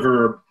another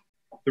verb.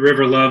 The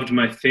river loved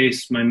my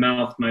face, my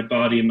mouth, my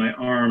body, my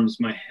arms,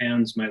 my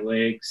hands, my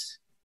legs.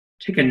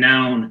 Take a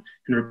noun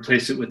and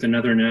replace it with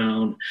another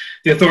noun.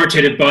 The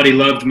authoritative body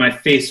loved my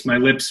face, my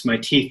lips, my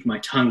teeth, my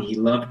tongue. He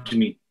loved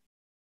me.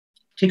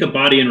 Take a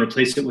body and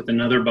replace it with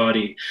another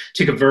body.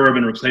 Take a verb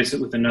and replace it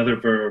with another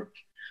verb.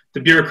 The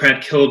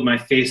bureaucrat killed my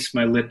face,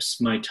 my lips,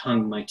 my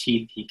tongue, my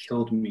teeth. He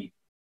killed me.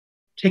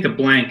 Take a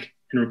blank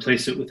and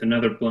replace it with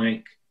another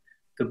blank.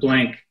 The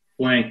blank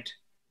blanked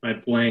my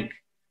blank,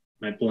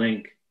 my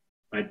blank,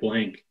 my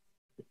blank.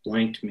 It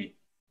blanked me.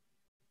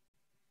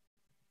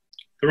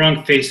 The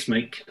wrong face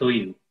might kill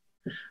you.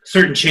 A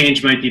certain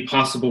change might be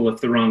possible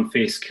if the wrong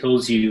face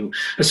kills you.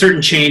 A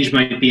certain change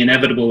might be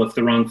inevitable if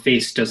the wrong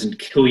face doesn't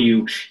kill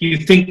you. You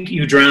think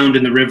you drowned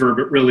in the river,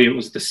 but really it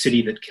was the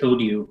city that killed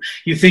you.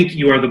 You think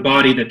you are the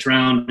body that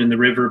drowned in the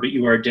river, but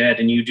you are dead,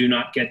 and you do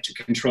not get to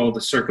control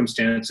the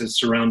circumstances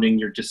surrounding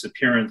your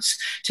disappearance.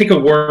 Take a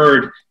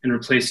word and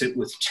replace it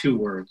with two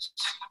words.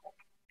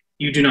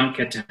 You do not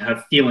get to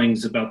have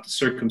feelings about the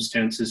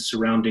circumstances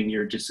surrounding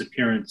your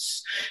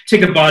disappearance.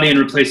 Take a body and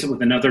replace it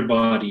with another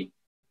body.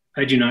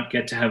 I do not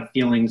get to have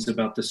feelings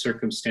about the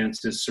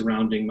circumstances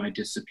surrounding my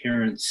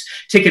disappearance.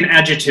 Take an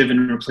adjective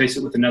and replace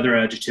it with another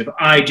adjective.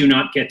 I do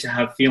not get to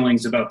have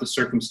feelings about the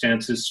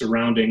circumstances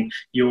surrounding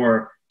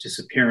your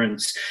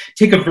disappearance.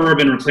 Take a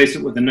verb and replace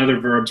it with another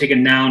verb. Take a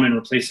noun and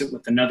replace it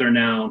with another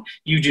noun.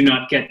 You do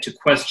not get to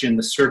question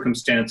the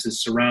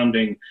circumstances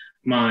surrounding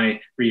my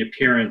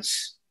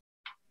reappearance.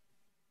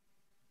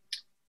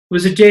 It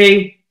was a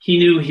day he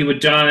knew he would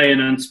die an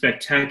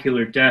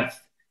unspectacular death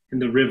in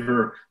the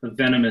river of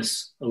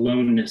venomous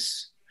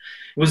aloneness.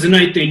 It was the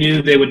night they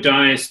knew they would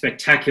die a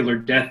spectacular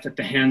death at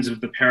the hands of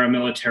the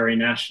paramilitary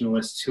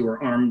nationalists who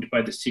were armed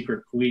by the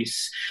secret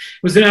police.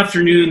 It was an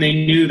afternoon they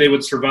knew they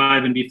would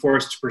survive and be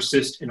forced to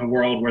persist in a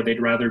world where they'd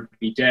rather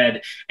be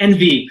dead.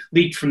 Envy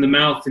leaked from the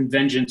mouth and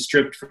vengeance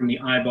dripped from the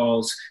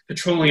eyeballs.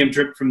 Petroleum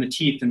dripped from the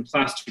teeth and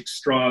plastic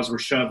straws were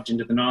shoved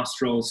into the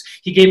nostrils.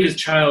 He gave his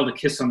child a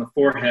kiss on the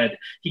forehead.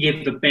 He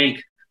gave the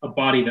bank a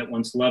body that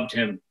once loved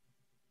him.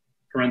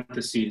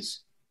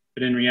 Parentheses,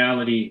 but in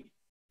reality,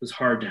 it was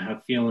hard to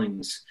have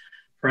feelings.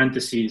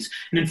 Parentheses,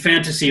 and in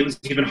fantasy, it was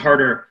even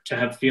harder to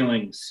have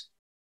feelings.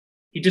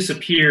 He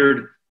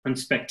disappeared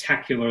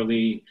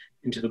unspectacularly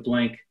into the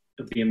blank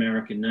of the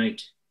American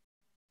night.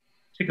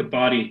 Take a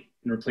body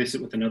and replace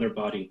it with another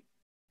body.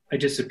 I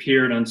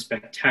disappeared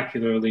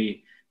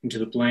unspectacularly into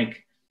the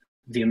blank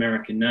of the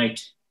American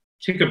night.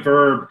 Take a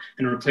verb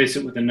and replace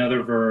it with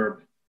another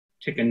verb.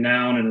 Take a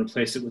noun and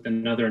replace it with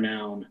another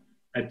noun.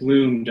 I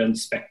bloomed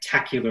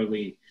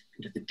unspectacularly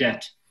into the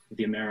debt of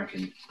the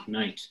American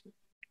night.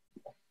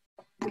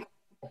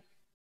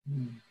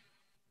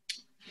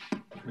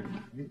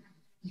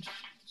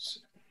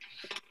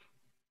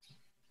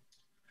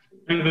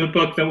 I have a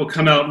book that will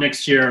come out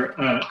next year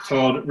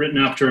called Written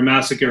After a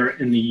Massacre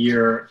in the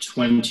year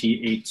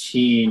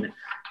 2018.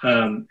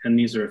 And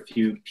these are a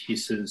few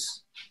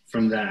pieces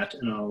from that,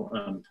 and I'll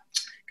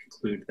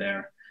conclude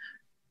there.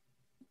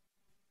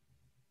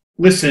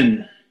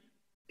 Listen,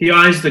 the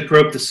eyes that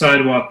grope the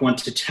sidewalk want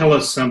to tell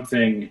us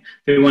something.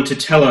 They want to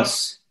tell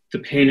us the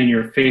pain in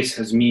your face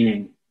has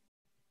meaning.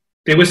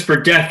 They whisper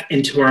death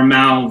into our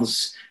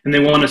mouths, and they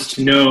want us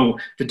to know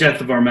the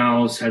death of our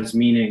mouths has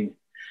meaning.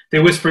 They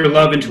whisper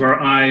love into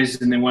our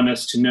eyes, and they want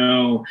us to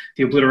know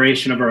the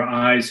obliteration of our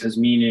eyes has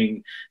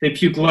meaning. They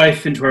puke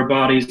life into our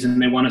bodies,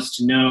 and they want us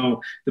to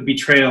know the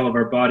betrayal of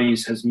our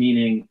bodies has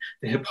meaning.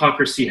 The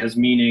hypocrisy has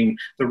meaning.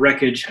 The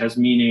wreckage has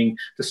meaning.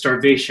 The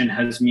starvation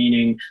has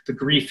meaning. The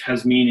grief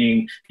has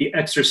meaning. The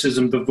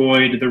exorcism, the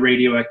void, the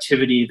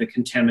radioactivity, the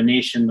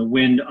contamination, the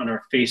wind on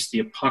our face, the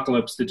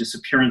apocalypse, the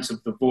disappearance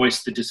of the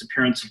voice, the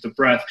disappearance of the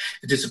breath,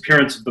 the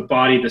disappearance of the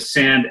body, the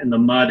sand and the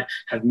mud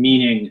have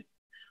meaning.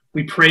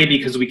 We pray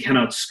because we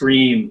cannot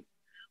scream.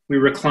 We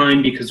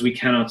recline because we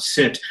cannot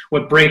sit.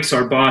 What breaks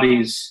our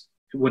bodies,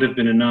 it would have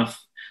been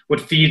enough.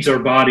 What feeds our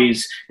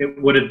bodies,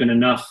 it would have been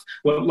enough.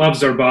 What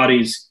loves our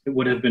bodies, it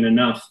would have been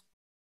enough.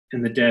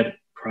 And the dead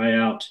cry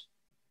out,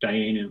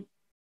 Dayenu.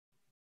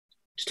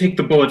 To take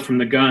the bullet from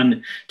the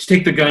gun, to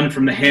take the gun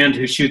from the hand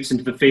who shoots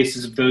into the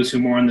faces of those who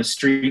mourn the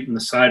street and the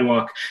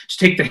sidewalk, to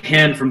take the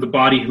hand from the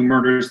body who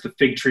murders the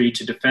fig tree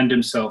to defend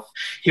himself.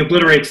 He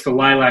obliterates the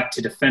lilac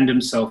to defend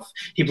himself.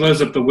 He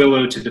blows up the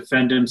willow to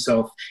defend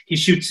himself. He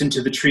shoots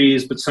into the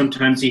trees, but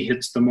sometimes he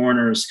hits the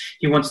mourners.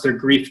 He wants their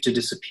grief to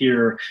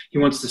disappear. He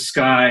wants the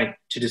sky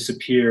to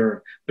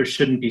disappear. There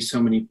shouldn't be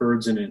so many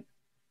birds in it.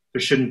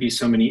 There shouldn't be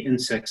so many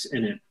insects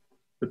in it.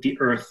 Let the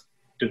earth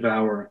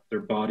devour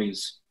their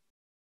bodies.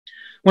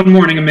 One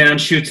morning, a man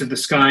shoots at the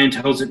sky and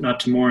tells it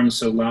not to mourn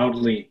so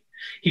loudly.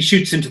 He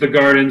shoots into the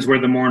gardens where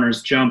the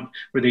mourners jump,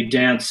 where they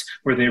dance,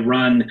 where they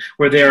run,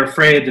 where they are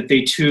afraid that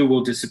they too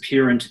will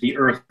disappear into the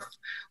earth,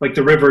 like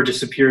the river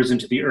disappears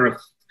into the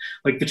earth,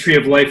 like the tree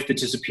of life that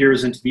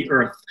disappears into the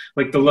earth,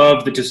 like the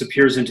love that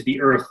disappears into the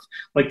earth,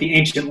 like the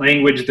ancient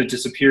language that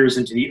disappears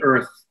into the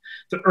earth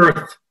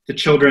the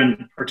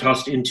children are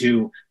tossed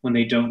into when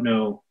they don't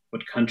know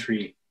what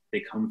country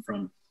they come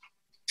from.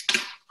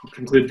 I'll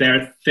conclude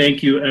there.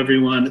 Thank you,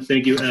 everyone.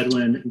 Thank you,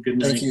 Edwin, and good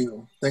night. Thank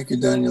you. Thank you,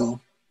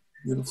 Daniel.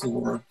 Beautiful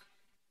work.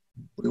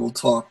 We will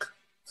talk.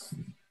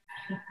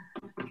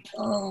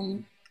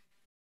 Let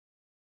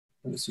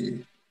me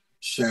see.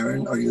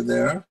 Sharon, are you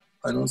there?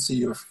 I don't see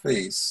your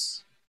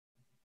face.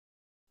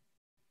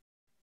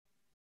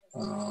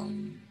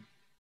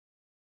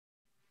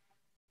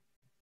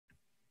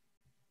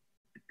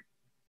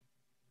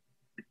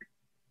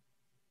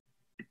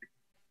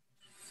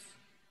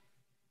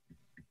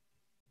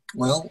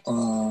 Well,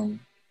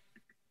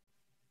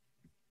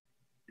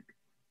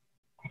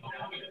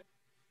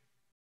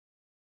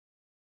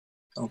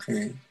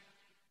 okay.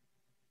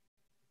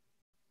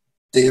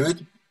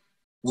 David,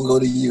 we'll go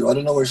to you. I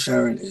don't know where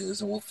Sharon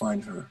is, and we'll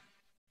find her.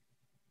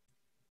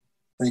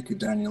 Thank you,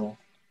 Daniel.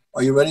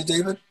 Are you ready,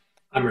 David?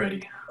 I'm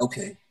ready.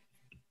 Okay.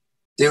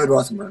 David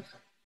Rothenberg.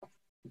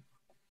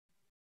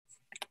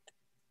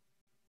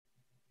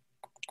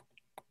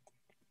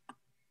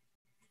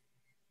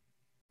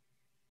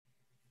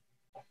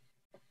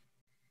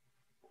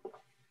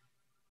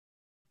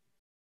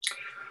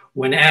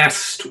 When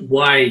asked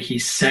why he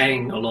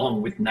sang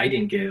along with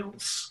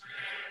nightingales,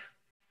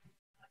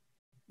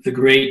 the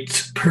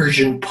great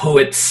Persian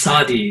poet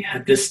Sadi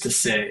had this to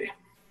say: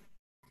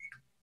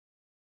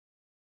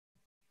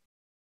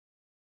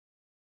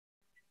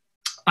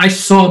 I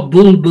saw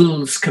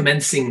bulbuls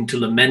commencing to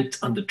lament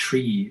on the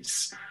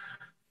trees,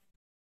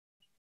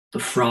 the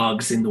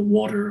frogs in the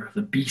water,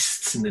 the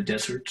beasts in the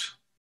desert.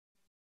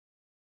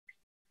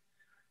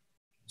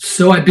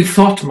 So I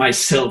bethought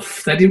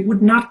myself that it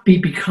would not be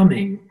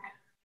becoming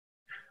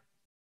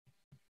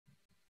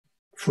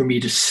for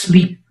me to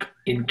sleep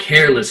in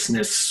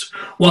carelessness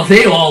while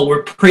they all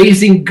were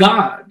praising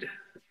God.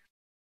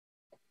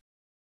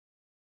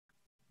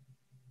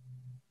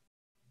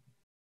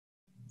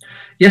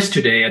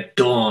 Yesterday at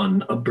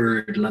dawn, a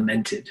bird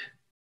lamented,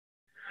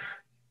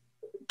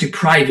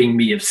 depriving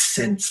me of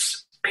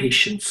sense,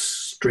 patience,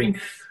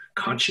 strength,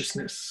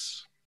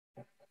 consciousness.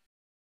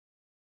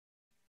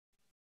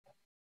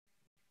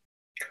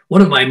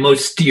 One of my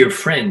most dear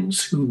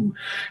friends, who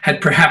had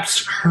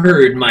perhaps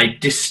heard my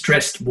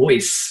distressed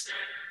voice,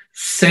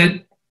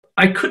 said,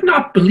 I could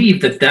not believe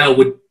that thou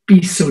would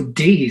be so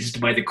dazed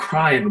by the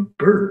cry of a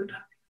bird.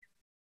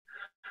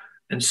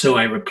 And so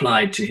I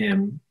replied to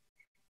him,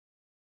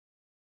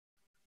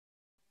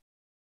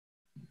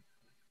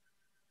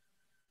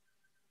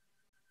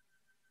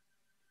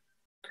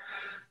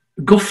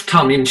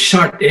 گفتم این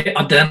شرط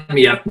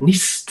آدمیت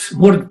نیست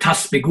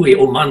مرتس بگوی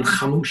او من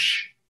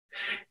خاموش.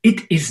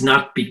 It is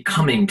not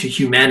becoming to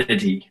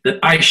humanity that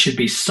I should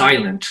be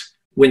silent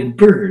when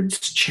birds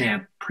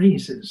chant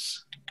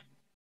praises.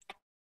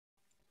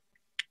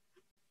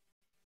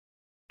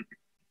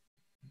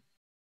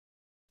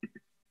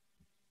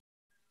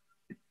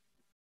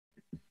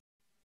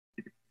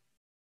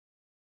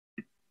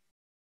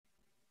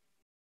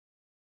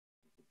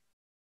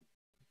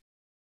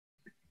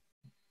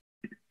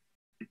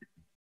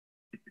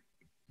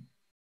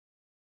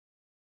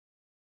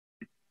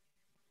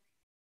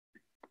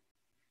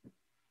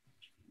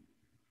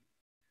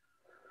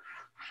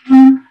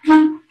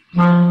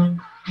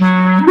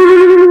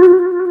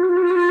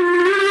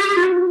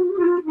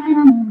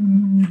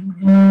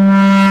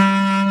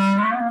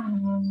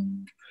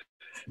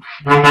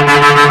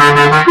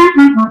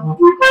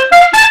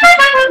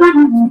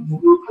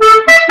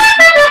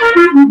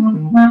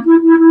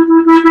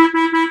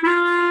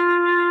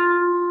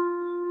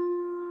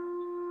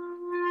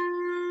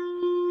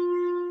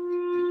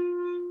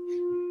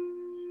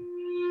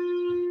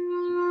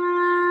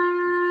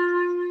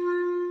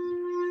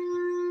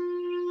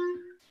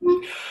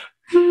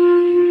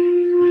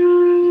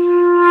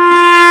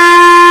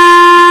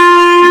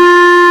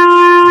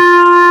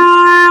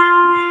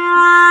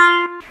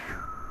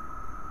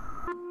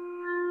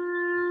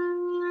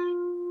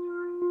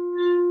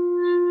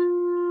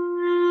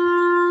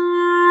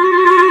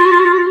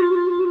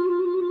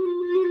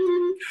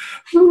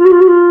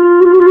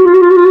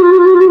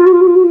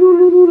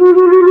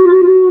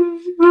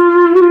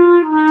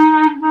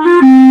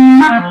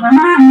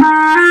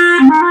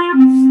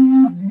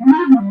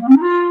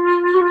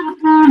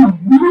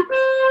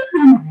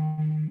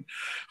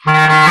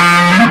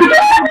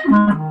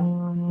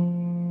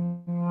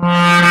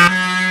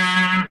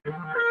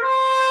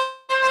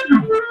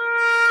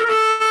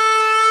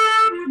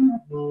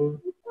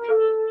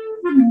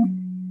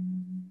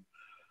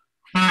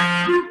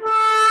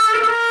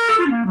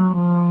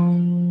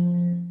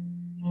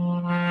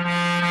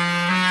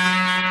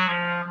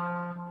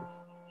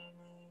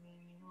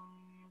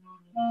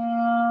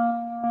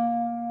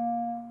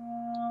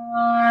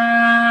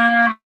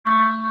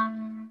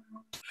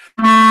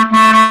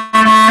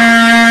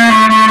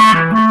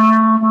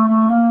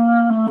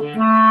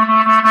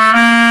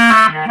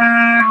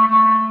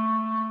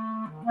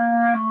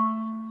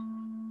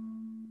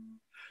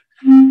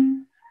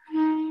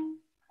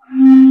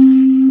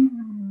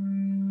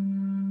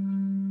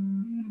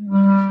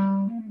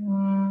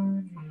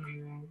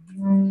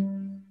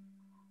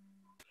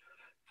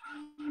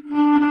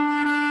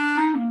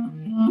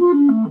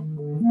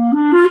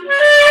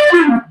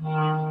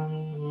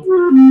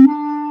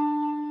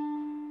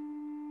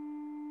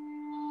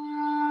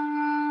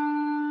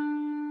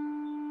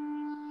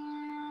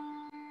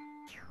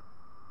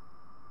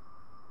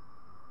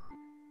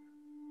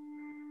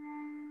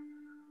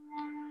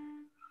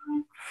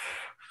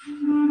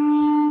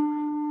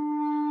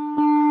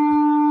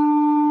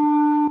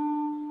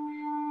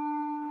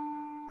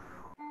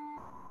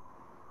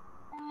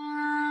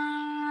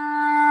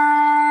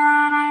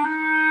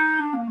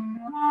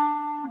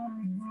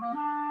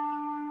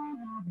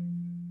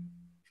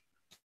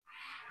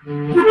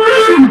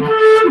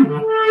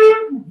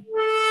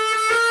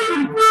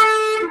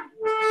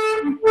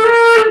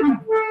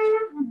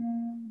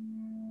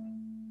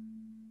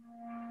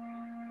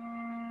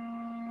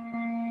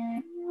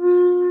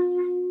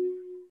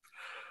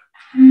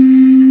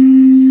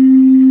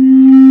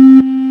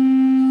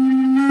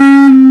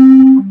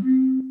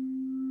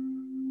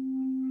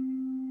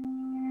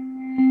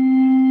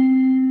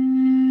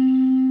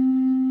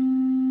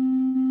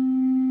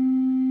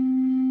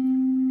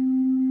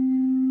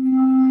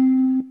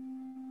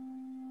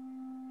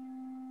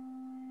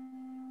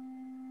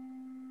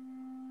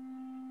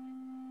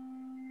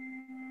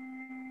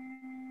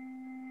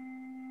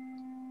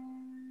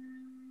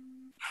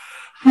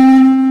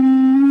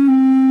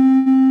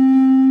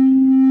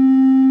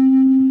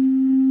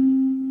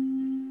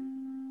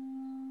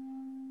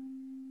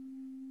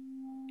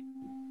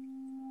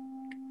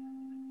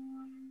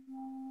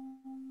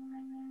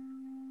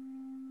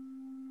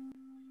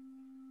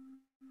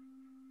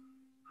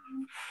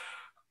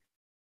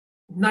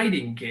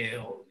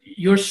 Nightingale,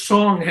 your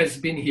song has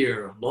been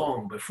here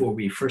long before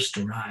we first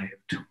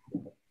arrived.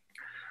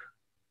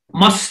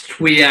 Must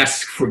we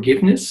ask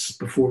forgiveness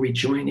before we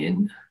join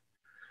in?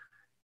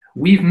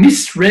 We've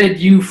misread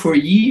you for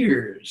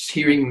years,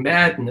 hearing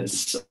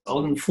madness,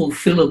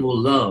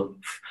 unfulfillable love.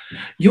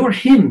 Your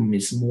hymn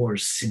is more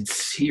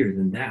sincere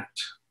than that.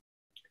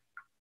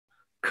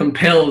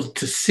 Compelled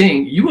to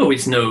sing, you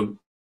always know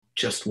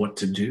just what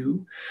to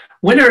do.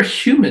 When are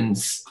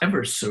humans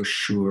ever so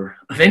sure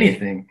of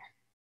anything?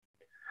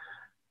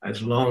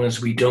 As long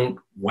as we don't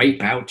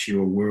wipe out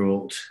your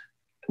world,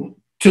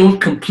 don't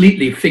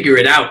completely figure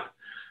it out,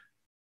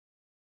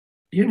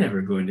 you're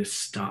never going to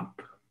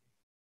stop.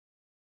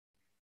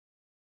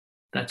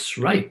 That's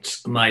right,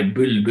 my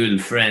bulbul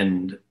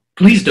friend.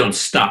 Please don't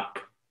stop.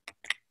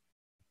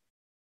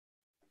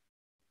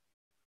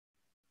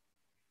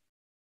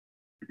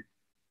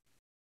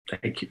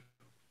 Thank you.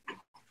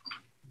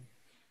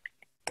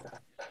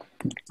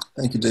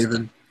 Thank you,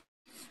 David.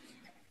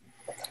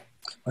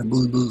 My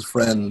blues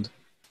friend.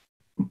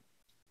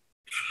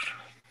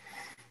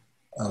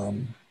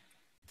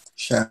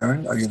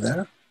 Sharon, are you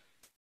there?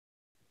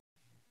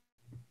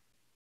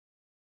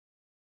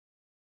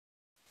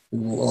 We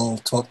will all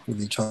talk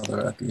with each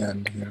other at the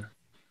end here.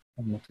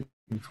 I'm looking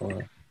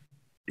for,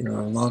 there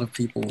are a lot of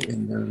people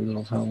in their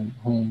little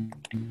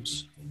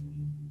homes.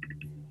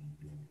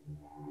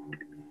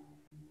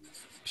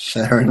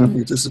 Sharon,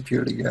 you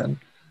disappeared again.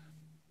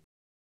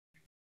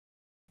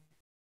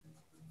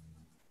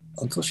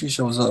 Until she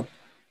shows up.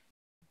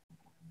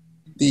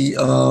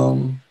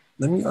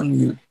 Let me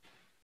unmute.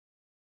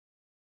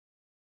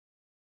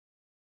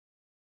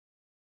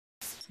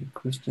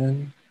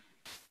 Kristin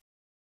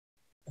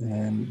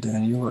and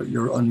Daniel,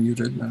 you're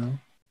unmuted now,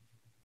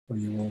 or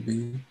you will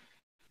be.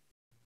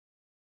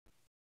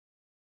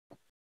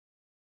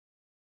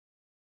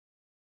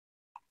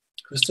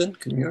 Kristin,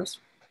 can you hear us?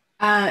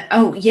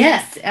 Oh,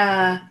 yes.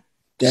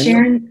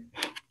 Sharon.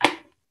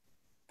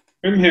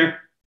 I'm here.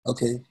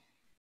 Okay.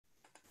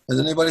 Has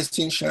anybody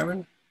seen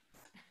Sharon?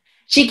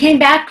 She came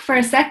back for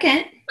a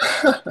second.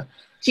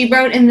 She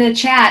wrote in the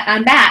chat,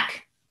 I'm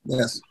back.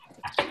 Yes.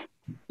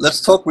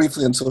 Let's talk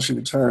briefly until she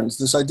returns.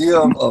 This idea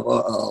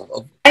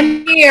of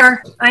I'm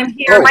here. I'm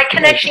here. Oh, My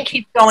connection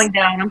keeps going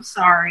down. I'm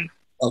sorry.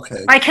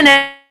 okay. My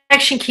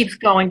connection keeps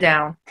going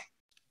down.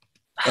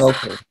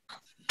 Okay.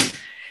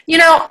 You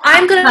know,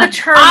 I'm going to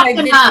turn my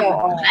video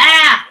off.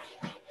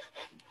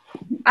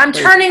 I'm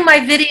turning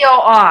my video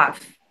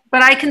off,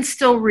 but I can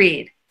still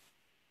read.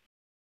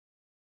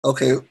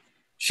 Okay.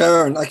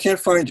 Sharon, I can't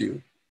find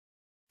you.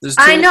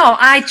 I know.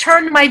 I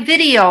turned my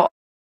video.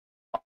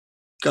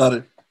 Got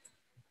it.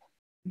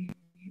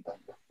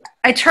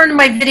 I turned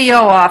my video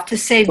off to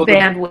save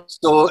bandwidth.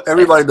 So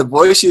everybody, the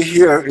voice you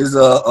hear is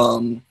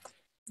a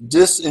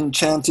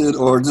disenchanted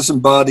or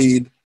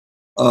disembodied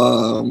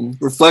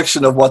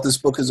reflection of what this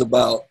book is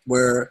about,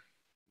 where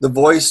the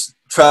voice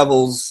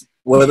travels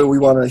whether we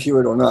want to hear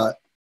it or not,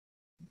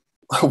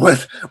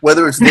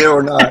 whether it's there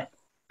or not.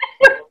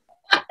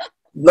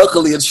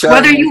 Luckily, it's Sharon.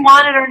 Whether you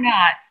want it or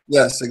not.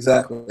 Yes,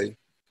 exactly.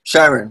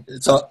 Sharon,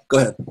 go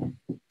ahead.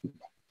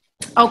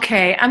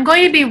 Okay, I'm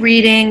going to be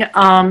reading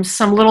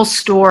some little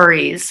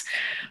stories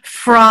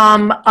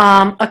from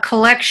a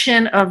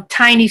collection of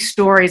tiny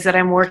stories that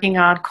I'm working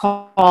on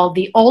called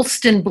the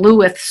Olston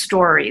Blueth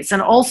Stories.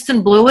 And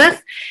Olston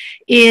Blueth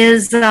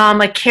is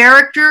a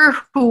character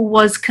who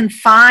was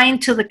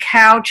confined to the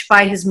couch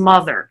by his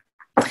mother.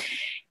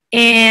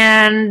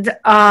 And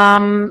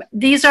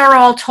these are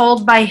all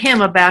told by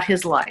him about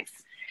his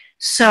life.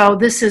 So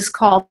this is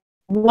called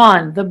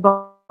 1, the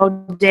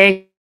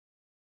Bodega.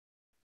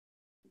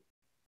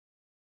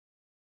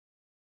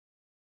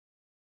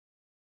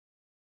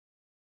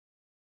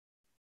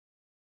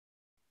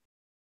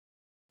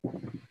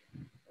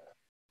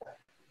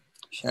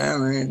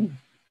 Sharon,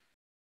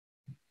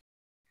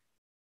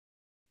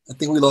 I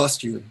think we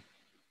lost you.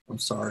 I'm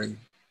sorry.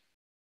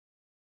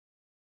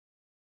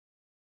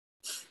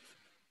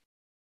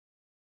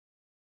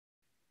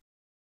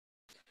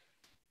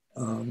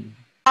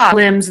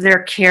 Limbs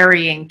they're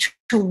carrying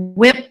to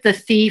whip the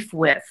thief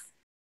with.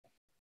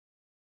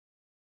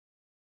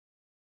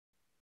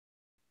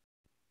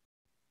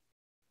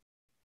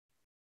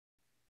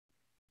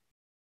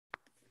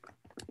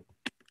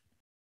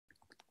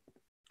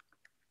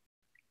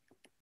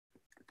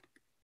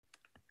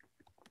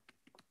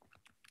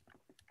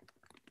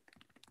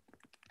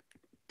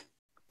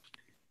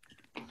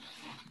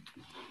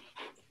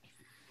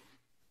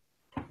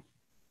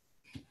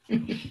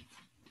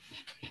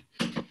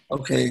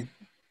 Okay.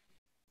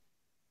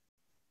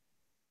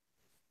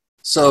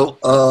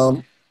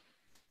 So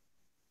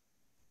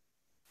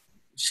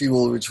she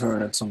will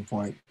return at some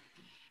point.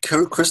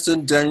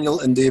 Kristin, Daniel,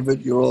 and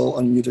David, you're all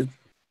unmuted.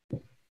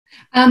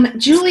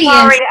 Julie.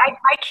 Sorry,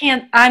 I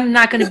can't. I'm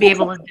not going to be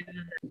able to do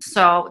this.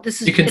 So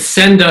this is. You can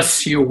send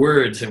us your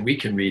words and we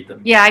can read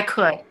them. Yeah, I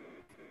could.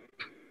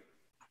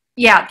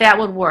 Yeah, that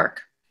would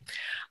work.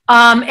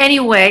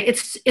 Anyway,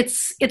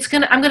 it's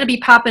gonna. I'm gonna be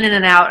popping in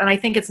and out, and I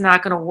think it's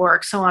not gonna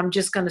work. So I'm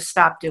just gonna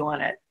stop doing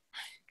it.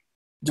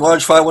 Do you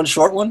want to try one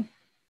short one?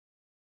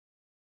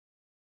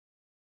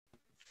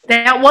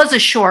 That was a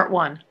short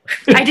one.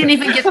 I didn't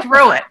even get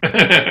through it.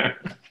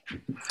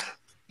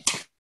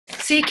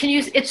 See,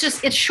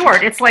 it's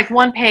short. It's like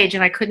 1 page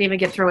and I couldn't even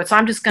get through it. So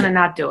I'm just going to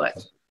not do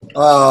it.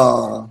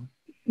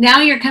 Now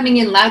you're coming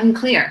in loud and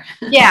clear.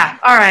 Yeah.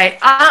 All right.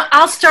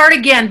 I'll start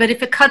again, but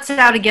if it cuts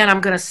out again,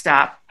 I'm going to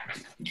stop.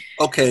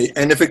 Okay.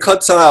 And if it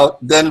cuts out,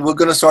 then we're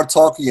going to start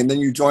talking and then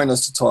you join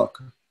us to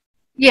talk.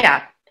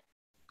 Yeah.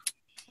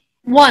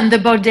 1, the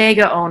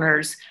bodega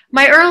owners.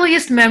 My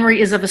earliest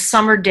memory is of a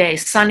summer day,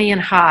 sunny and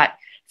hot.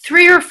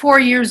 3 or 4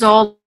 years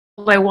old,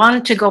 I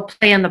wanted to go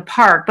play in the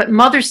park, but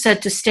mother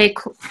said to stay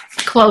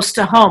close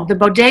to home. The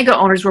bodega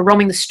owners were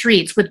roaming the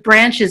streets with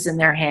branches in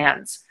their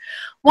hands.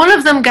 One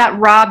of them got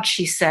robbed,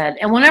 she said,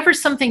 and whenever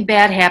something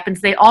bad happens,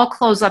 they all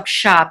close up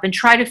shop and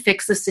try to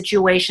fix the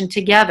situation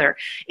together.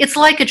 It's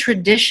like a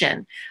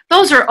tradition.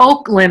 Those are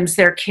oak limbs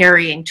they're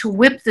carrying to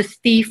whip the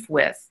thief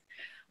with.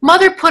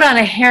 Mother put on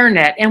a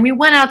hairnet, and we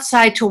went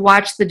outside to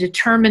watch the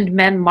determined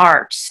men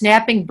march,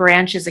 snapping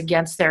branches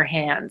against their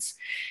hands.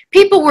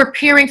 People were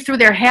peering through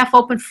their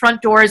half-open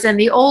front doors, and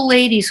the old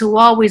ladies who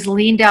always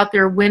leaned out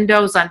their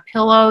windows on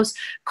pillows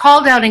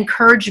called out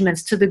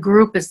encouragements to the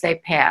group as they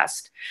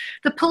passed.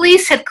 The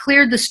police had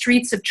cleared the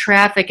streets of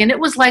traffic, and it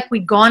was like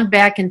we'd gone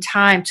back in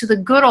time to the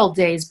good old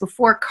days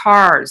before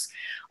cars.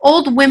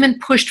 Old women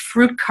pushed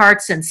fruit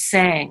carts and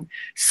sang.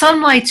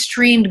 Sunlight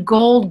streamed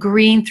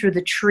gold-green through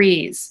the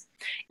trees.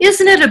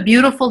 Isn't it a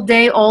beautiful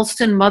day,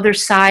 Alston? Mother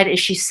sighed as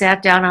she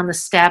sat down on the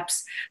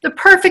steps. The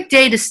perfect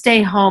day to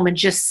stay home and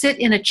just sit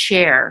in a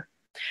chair.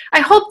 I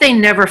hope they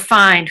never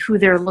find who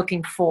they're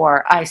looking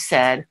for, I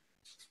said.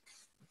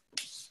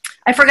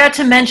 I forgot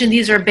to mention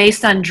these are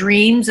based on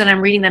dreams, and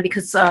I'm reading them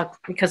because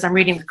I'm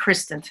reading with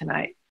Kristin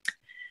tonight.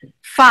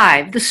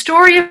 5, the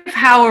story of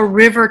how a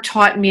river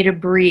taught me to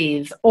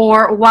breathe,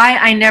 or why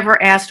I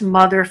never asked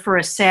Mother for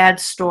a sad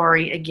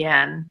story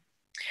again.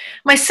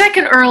 My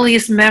second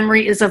earliest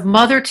memory is of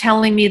Mother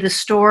telling me the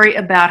story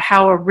about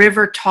how a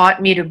river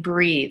taught me to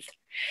breathe.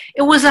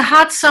 It was a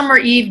hot summer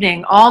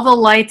evening. All the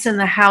lights in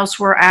the house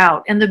were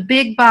out, and the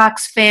big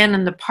box fan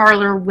in the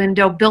parlor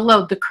window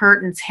billowed the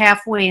curtains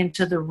halfway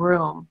into the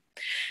room.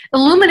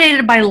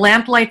 Illuminated by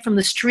lamplight from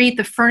the street,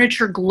 the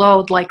furniture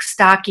glowed like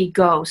stocky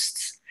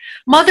ghosts.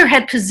 Mother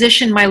had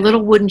positioned my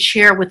little wooden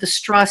chair with a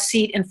straw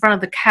seat in front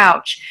of the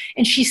couch,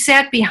 and she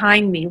sat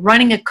behind me,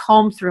 running a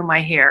comb through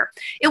my hair.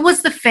 It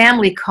was the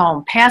family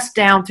comb, passed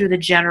down through the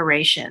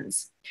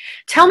generations.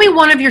 Tell me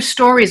one of your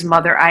stories,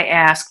 Mother, I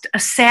asked, a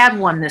sad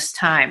one this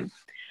time.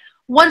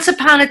 Once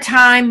upon a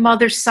time,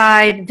 Mother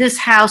sighed, this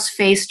house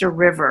faced a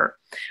river,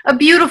 a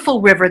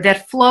beautiful river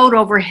that flowed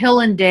over hill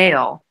and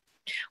dale.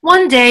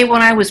 One day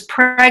when I was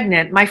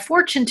pregnant, my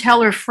fortune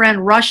teller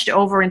friend rushed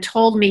over and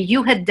told me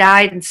you had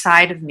died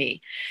inside of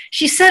me.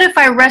 She said if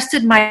I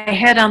rested my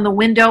head on the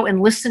window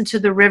and listened to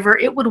the river,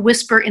 it would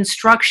whisper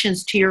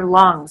instructions to your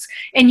lungs,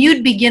 and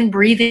you'd begin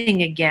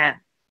breathing again.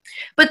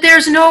 But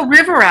there's no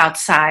river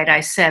outside,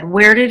 I said.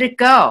 Where did it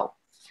go?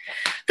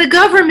 The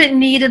government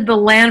needed the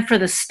land for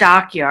the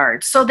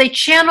stockyards, so they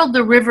channeled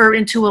the river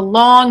into a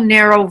long,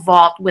 narrow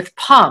vault with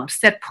pumps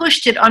that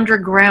pushed it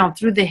underground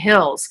through the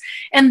hills,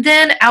 and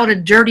then out a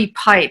dirty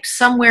pipe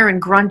somewhere in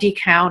Grundy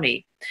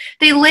County.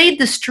 They laid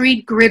the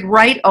street grid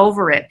right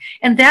over it,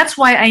 and that's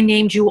why I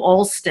named you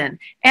Olston,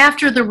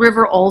 after the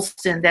River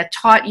Olston that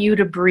taught you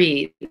to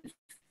breathe.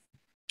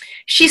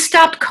 She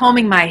stopped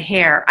combing my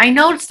hair. I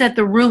noticed that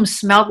the room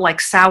smelled like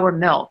sour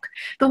milk,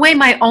 the way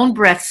my own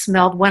breath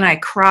smelled when I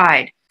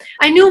cried.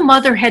 I knew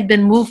Mother had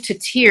been moved to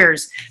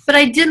tears, but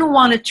I didn't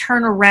want to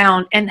turn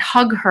around and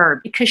hug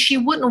her because she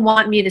wouldn't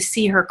want me to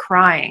see her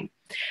crying.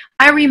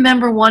 I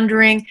remember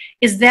wondering,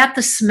 is that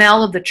the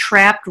smell of the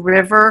trapped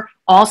river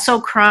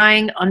also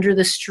crying under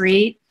the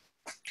street?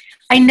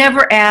 I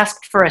never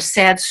asked for a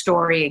sad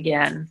story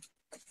again.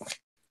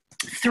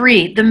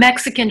 3, the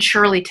Mexican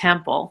Shirley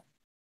Temple.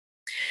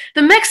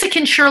 The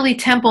Mexican Shirley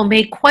Temple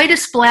made quite a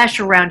splash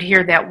around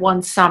here that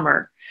one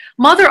summer.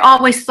 Mother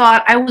always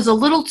thought I was a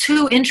little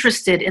too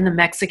interested in the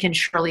Mexican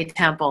Shirley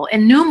Temple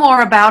and knew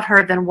more about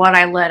her than what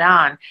I let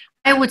on.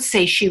 I would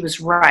say she was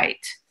right.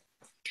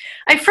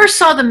 I first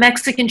saw the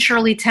Mexican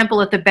Shirley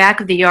Temple at the back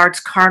of the Yards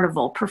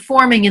Carnival,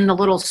 performing in the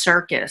little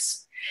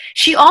circus.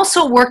 She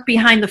also worked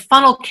behind the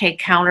funnel cake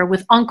counter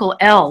with Uncle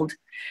Eld.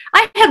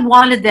 I had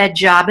wanted that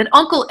job, and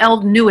Uncle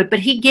Eld knew it, but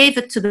he gave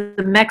it to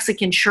the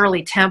Mexican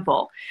Shirley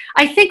Temple.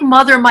 I think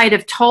Mother might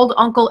have told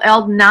Uncle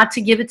Eld not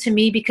to give it to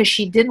me because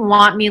she didn't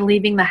want me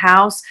leaving the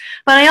house,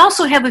 but I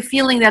also have a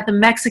feeling that the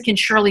Mexican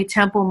Shirley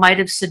Temple might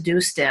have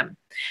seduced him.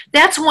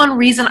 That's one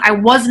reason I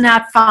was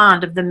not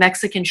fond of the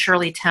Mexican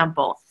Shirley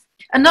Temple.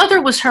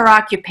 Another was her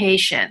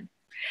occupation.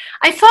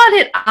 I thought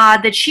it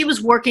odd that she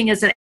was working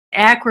as an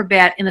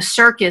acrobat in a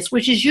circus,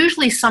 which is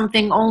usually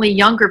something only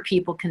younger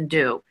people can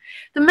do.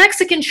 The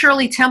Mexican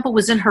Shirley Temple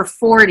was in her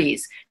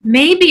 40s,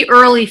 maybe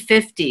early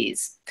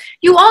 50s.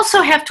 You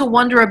also have to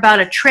wonder about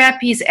a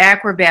trapeze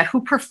acrobat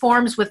who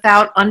performs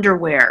without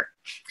underwear.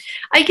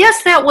 I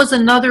guess that was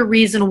another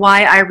reason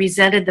why I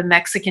resented the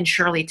Mexican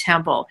Shirley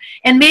Temple,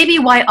 and maybe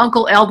why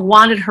Uncle Eld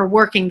wanted her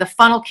working the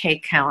funnel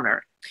cake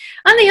counter.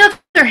 On the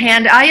other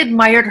hand, I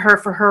admired her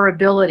for her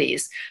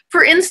abilities.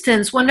 For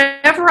instance,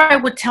 whenever I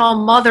would tell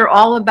Mother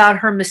all about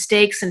her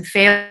mistakes and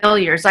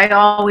failures, I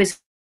always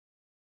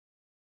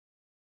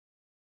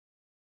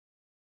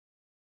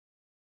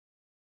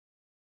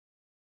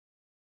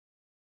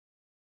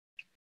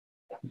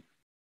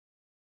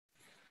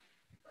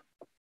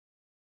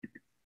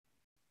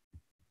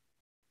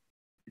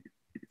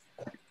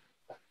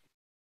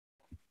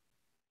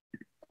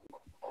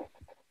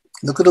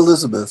Look at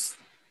Elizabeth.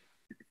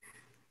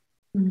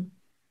 Mm-hmm.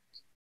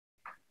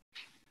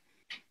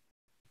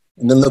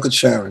 And then look at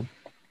Sharon.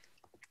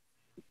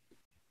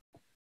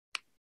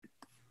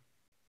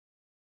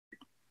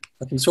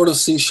 I can sort of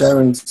see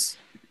Sharon's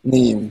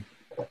name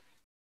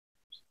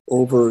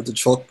over the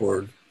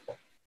chalkboard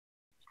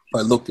if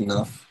I look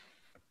enough.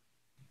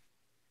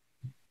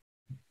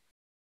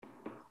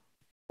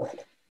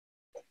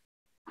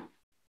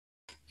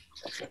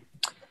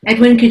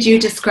 Edwin, could you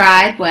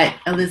describe what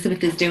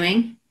Elizabeth is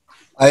doing?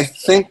 I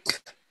think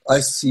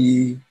I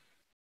see.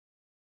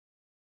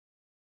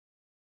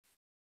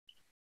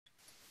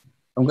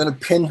 I'm going to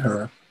pin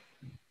her.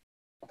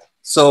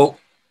 So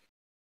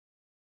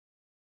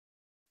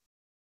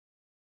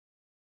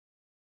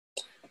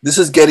this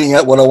is getting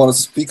at what I want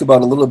to speak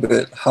about a little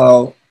bit,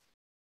 how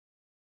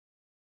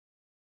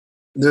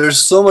there's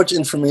so much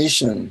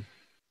information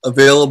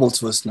available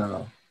to us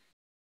now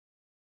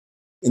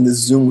in this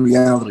Zoom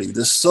reality.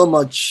 There's so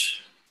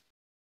much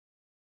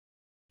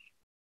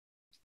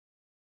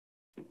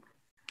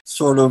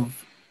sort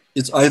of,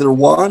 it's either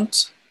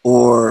want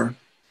or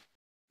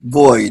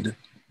void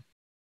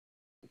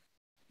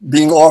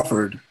being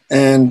offered.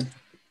 And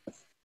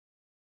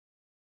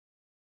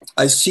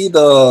I see in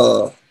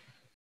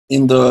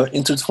the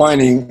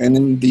intertwining and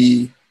in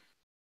the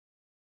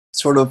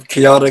sort of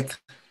chaotic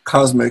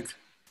cosmic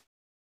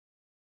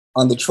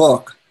on the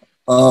chalk,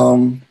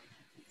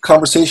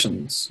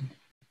 conversations,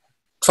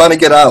 trying to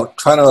get out,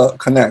 trying to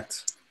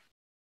connect.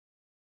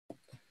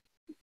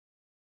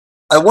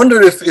 I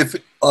wonder if the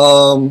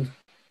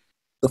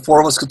four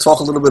of us could talk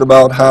a little bit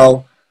about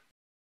how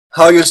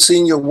you're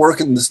seeing your work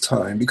in this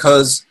time,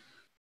 because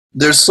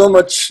there's so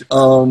much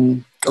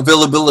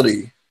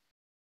availability.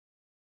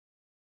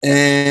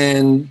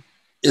 And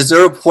is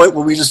there a point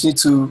where we just need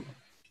to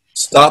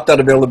stop that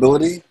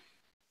availability?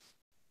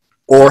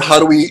 Or how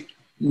do we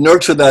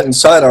nurture that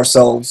inside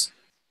ourselves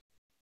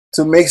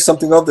to make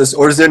something of this?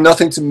 Or is there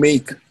nothing to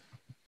make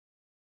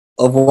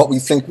of what we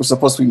think we're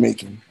supposed to be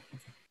making?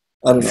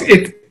 I don't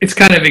know. It's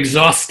kind of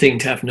exhausting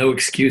to have no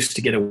excuse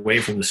to get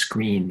away from the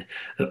screen,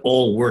 that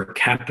all work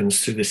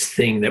happens through this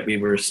thing that we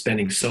were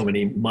spending so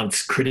many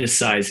months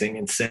criticizing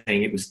and saying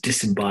it was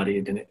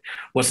disembodied and it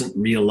wasn't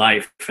real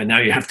life. And now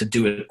you have to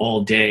do it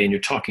all day and you're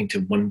talking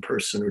to one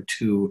person or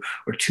two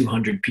or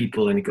 200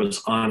 people and it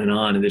goes on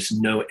and there's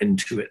no end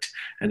to it.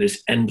 And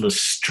there's endless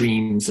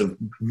streams of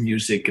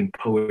music and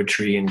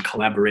poetry and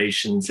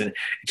collaborations, and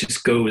it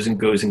just goes and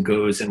goes and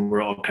goes, and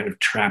we're all kind of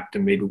trapped,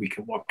 and maybe we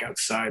can walk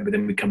outside, but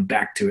then we come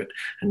back to it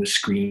and the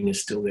screen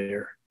is still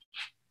there.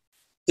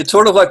 It's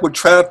sort of like we're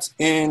trapped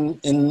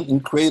in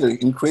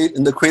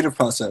the creative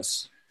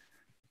process.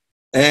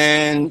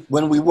 And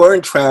when we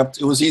weren't trapped,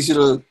 it was easy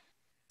to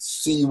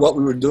see what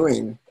we were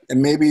doing.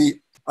 And maybe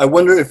I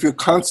wonder if you're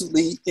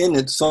constantly in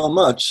it so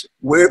much,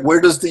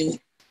 where does the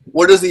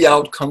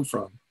out come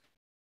from?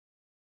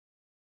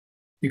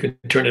 You can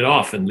turn it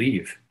off and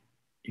leave.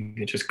 You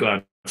can just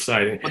go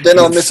outside. But then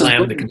I'll miss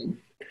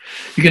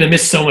You're going to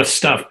miss so much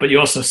stuff, but you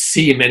also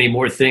see many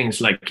more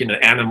things, like, you know,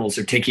 animals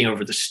are taking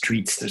over the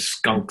streets. There's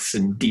skunks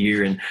and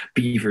deer and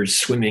beavers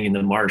swimming in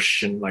the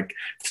marsh, and like,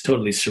 it's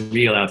totally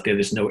surreal out there.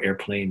 There's no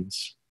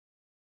airplanes.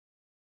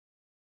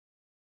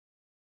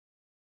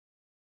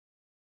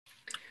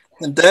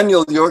 And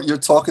Daniel, you're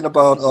talking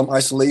about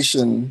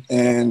isolation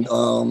and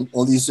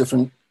all these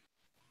different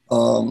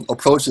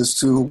approaches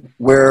to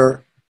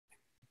where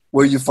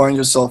you find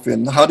yourself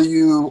in. How do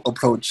you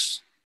approach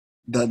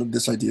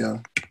this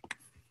idea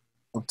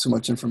of too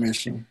much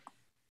information?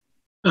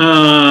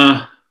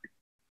 How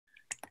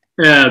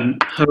do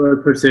I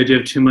approach the idea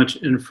of too much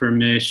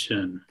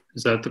information?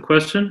 Is that the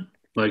question?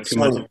 Like too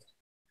much?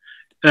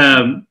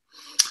 I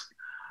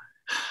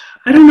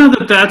don't know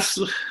that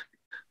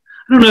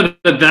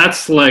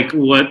that's like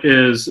what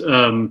is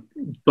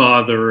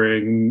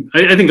bothering.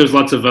 I think there's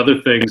lots of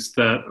other things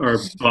that are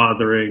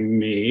bothering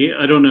me.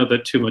 I don't know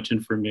that too much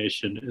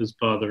information is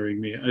bothering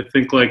me. I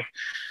think, like,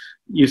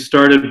 you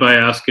started by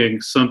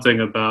asking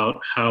something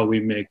about how we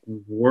make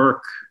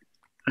work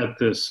at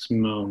this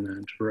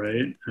moment,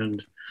 right?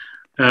 And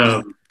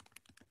that,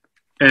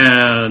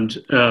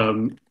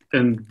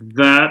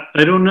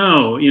 I don't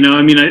know. You know,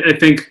 I mean, I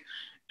think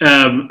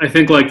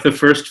like the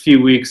first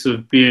few weeks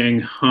of being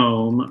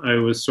home, I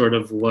was sort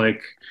of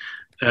like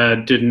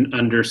didn't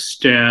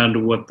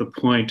understand what the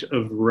point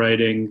of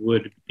writing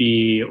would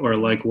be, or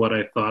like what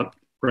I thought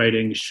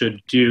writing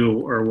should do,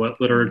 or what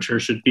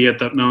literature should be at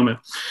that moment.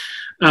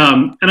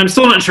 And I'm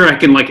still not sure I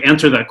can like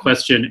answer that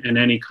question in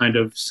any kind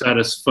of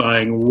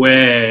satisfying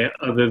way,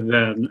 other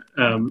than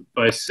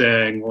by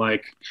saying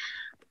like,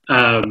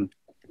 I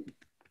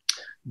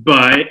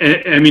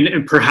mean,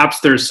 and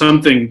perhaps there's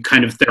something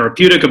kind of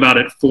therapeutic about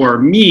it for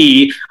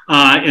me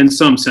in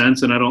some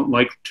sense, and I don't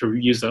like to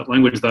use that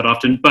language that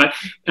often, but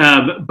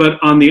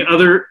on the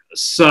other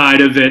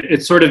side of it,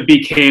 it sort of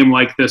became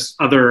like this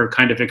other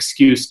kind of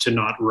excuse to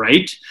not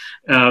write,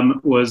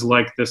 was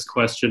like this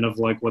question of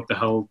like, what the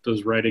hell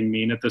does writing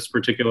mean at this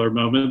particular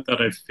moment, that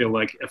I feel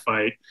like if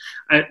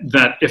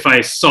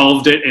I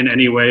solved it in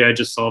any way, I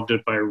just solved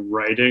it by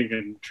writing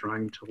and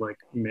trying to like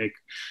make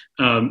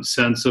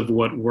sense of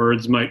what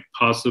words might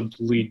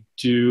possibly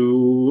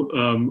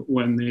do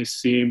when they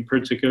seem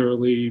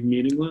particularly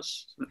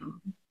meaningless.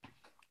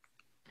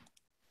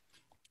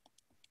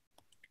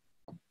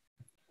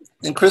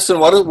 And Kristin,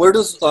 where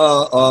does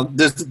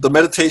there's the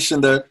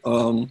meditation that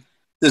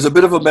there's a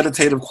bit of a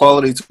meditative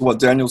quality to what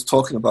Daniel's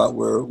talking about,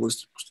 where we're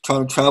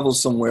trying to travel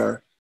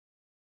somewhere,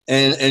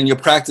 and your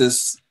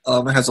practice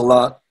has a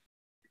lot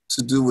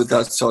to do with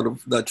that sort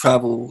of that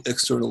travel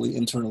externally,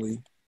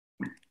 internally.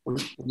 What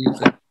do you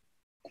think?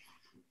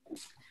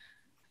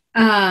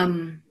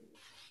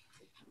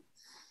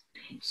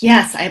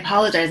 Yes, I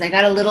apologize. I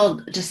got a little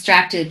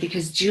distracted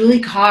because Julie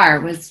Carr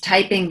was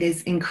typing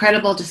these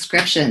incredible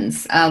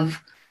descriptions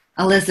of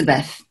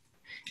Elizabeth.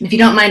 And if you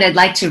don't mind, I'd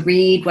like to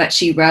read what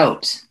she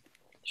wrote.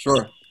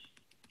 Sure.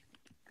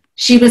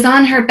 She was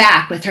on her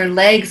back with her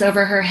legs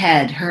over her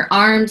head, her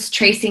arms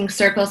tracing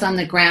circles on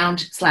the ground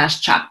 /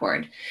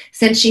 chalkboard.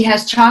 Since she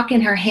has chalk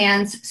in her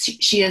hands,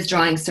 she is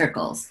drawing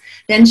circles.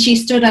 Then she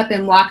stood up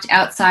and walked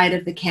outside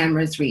of the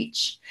camera's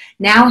reach.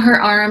 Now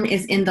her arm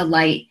is in the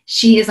light.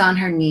 She is on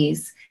her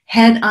knees,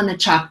 head on the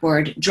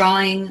chalkboard,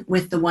 drawing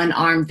with the one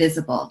arm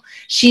visible.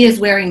 She is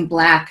wearing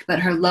black, but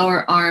her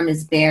lower arm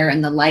is bare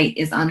and the light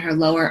is on her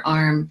lower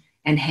arm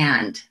and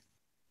hand.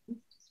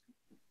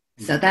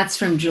 So that's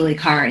from Julie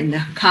Carr in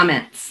the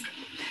comments.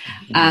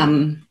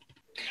 I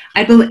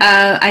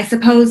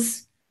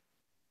suppose,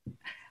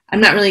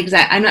 I'm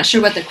not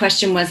sure what the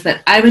question was,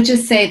 but I would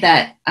just say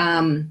that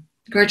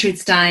Gertrude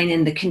Stein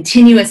in the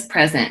continuous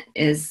present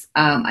is,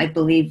 I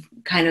believe,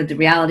 kind of the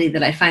reality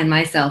that I find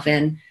myself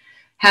in,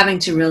 having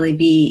to really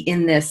be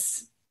in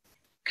this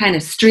kind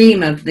of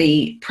stream of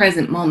the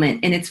present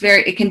moment. And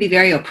it can be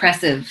very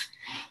oppressive.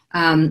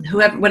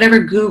 Whatever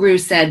guru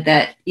said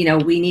that,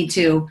 we need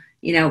to,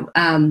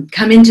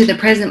 come into the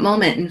present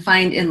moment and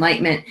find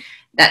enlightenment,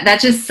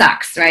 that just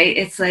sucks, right?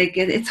 It's like,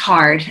 it's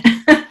hard.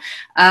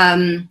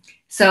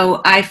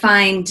 So I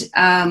find,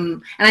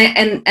 and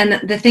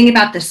the thing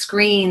about the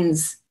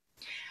screens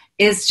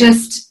is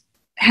just,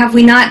 have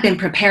we not been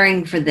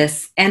preparing for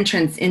this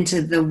entrance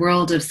into the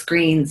world of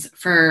screens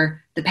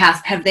for the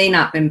past? Have they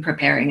not been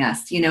preparing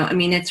us?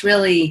 It's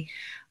really,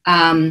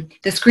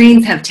 the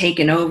screens have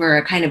taken over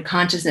a kind of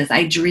consciousness.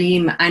 I'm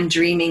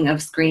dreaming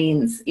of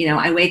screens.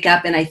 I wake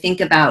up and I think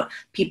about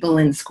people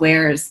in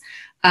squares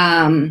who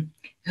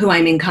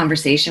I'm in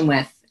conversation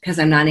with, because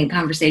I'm not in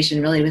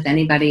conversation really with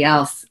anybody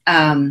else.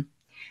 So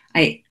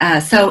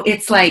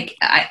it's like,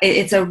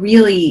 it's a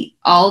really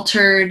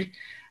altered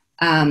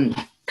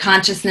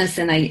consciousness,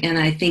 and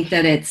I think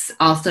that it's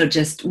also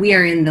just, we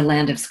are in the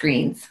land of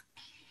screens.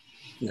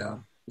 Yeah.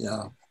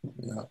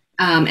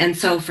 And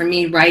so for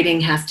me,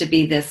 writing has to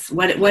be this,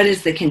 what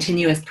is the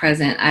continuous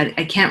present?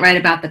 I can't write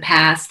about the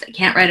past. I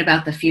can't write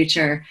about the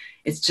future.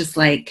 It's just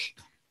like,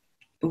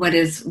 what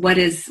is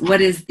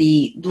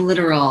the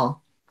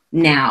literal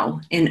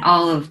now in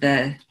all of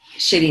the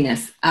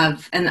shittiness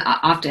of, and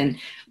often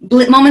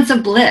moments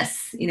of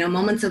bliss,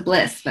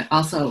 but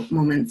also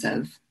moments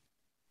of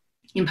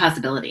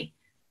impossibility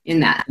in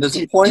that. There's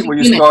a point where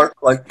you start,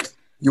 like,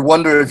 you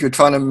wonder if you're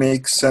trying to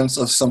make sense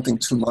of something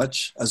too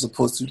much, as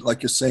opposed to,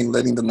 like you're saying,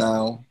 letting the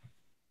now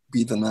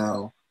be the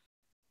now.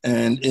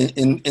 And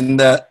in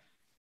that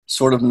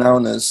sort of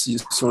nowness, you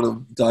sort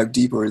of dive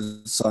deeper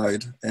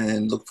inside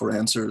and look for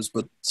answers.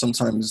 But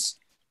sometimes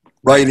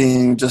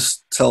writing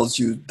just tells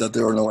you that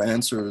there are no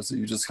answers, that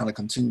you just kind of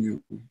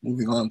continue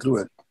moving on through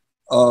it.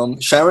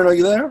 Sharon, are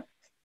you there?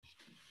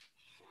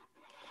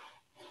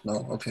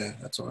 No? Okay,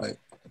 that's all right.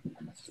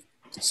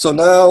 So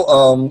now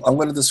I'm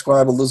going to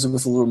describe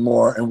Elizabeth a little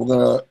more, and we're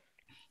going to,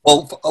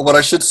 well, what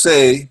I should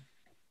say,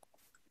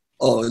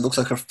 it looks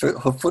like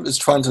her foot is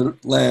trying to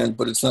land,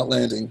 but it's not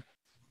landing.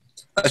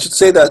 I should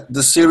say that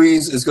the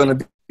series is going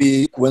to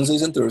be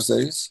Wednesdays and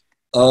Thursdays.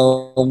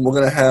 We're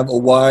going to have a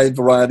wide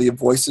variety of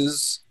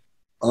voices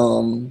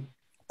and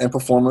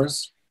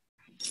performers.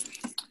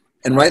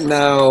 And right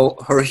now,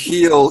 her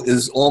heel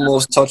is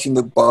almost touching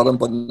the bottom,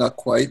 but not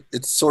quite.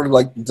 It's sort of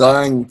like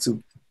dying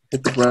to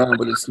hit the ground,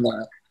 but it's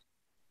not.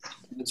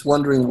 It's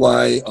wondering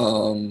why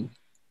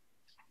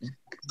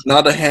now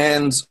the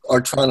hands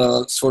are trying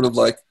to sort of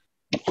like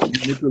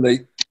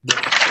manipulate the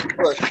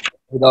foot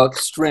without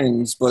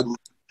strings, but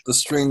the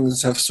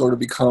strings have sort of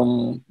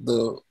become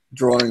the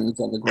drawings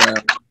on the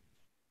ground.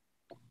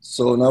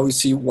 So now we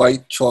see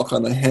white chalk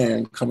on the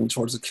hand coming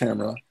towards the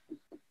camera.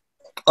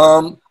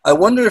 I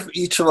wonder if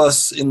each of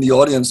us in the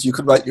audience, you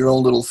could write your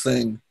own little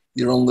thing,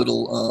 your own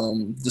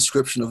little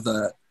description of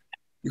that.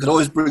 You can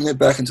always bring it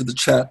back into the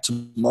chat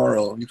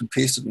tomorrow. You can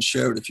paste it and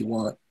share it if you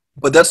want.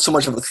 But that's too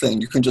much of a thing.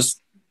 You can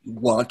just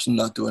watch and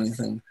not do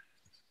anything.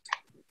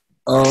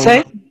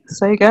 Say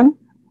again.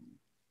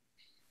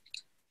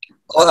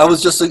 Oh, I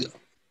was just like,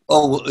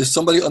 is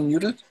somebody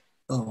unmuted?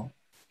 Oh,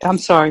 I'm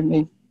sorry,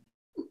 me.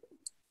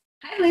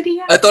 Hi,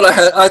 Lydia. I thought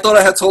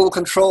I had total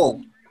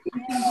control.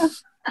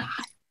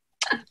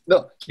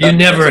 No, you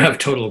never have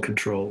total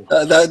control.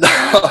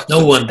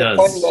 No one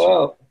does.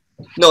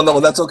 No,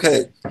 that's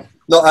okay.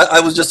 No, I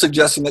was just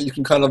suggesting that you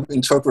can kind of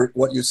interpret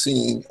what you're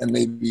seeing and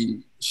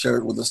maybe share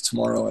it with us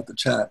tomorrow at the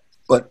chat,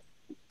 but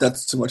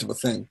that's too much of a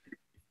thing.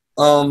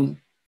 I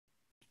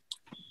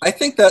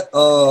think that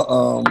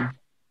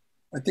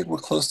I think we're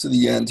close to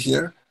the end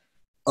here.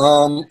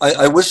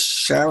 I wish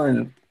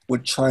Sharon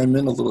would chime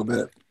in a little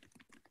bit,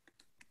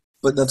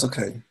 but that's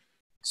okay.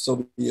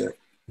 So be it.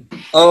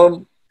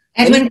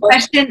 Edwin,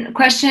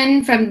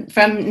 question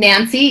from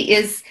Nancy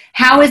is,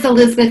 how is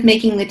Elizabeth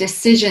making the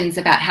decisions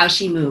about how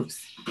she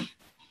moves?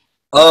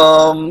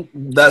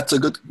 That's a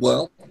good,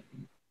 well,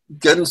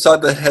 get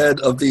inside the head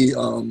of the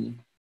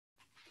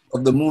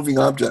moving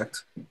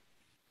object.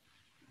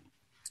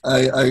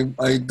 I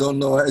don't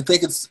know. I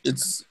think it's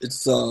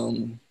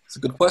a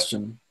good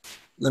question.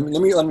 Let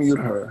me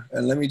unmute her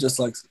and let me just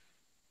like,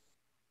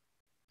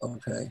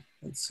 okay,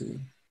 let's see.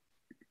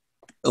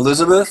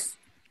 Elizabeth?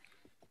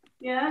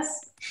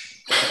 Yes.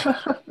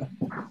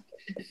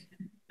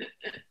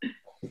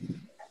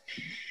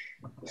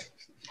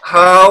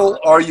 How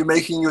are you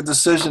making your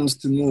decisions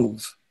to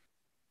move?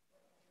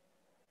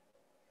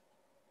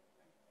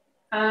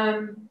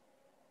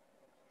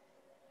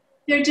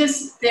 They're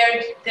just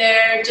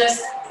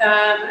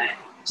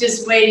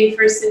waiting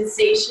for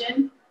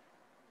sensation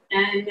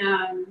and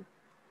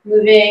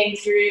moving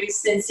through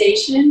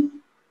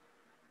sensation.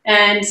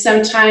 And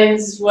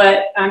sometimes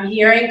what I'm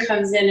hearing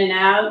comes in and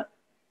out,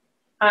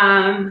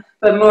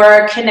 but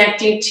more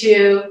connecting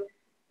to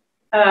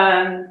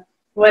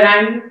what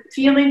I'm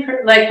feeling,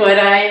 like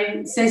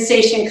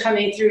sensation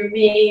coming through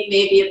me,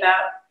 maybe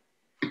about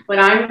what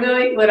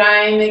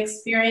I'm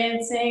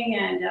experiencing,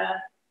 and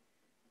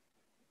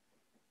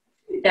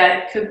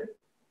that could,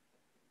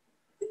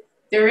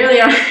 there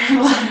really aren't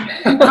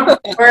a lot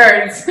of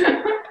words,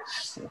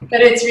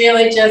 but it's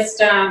really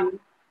just,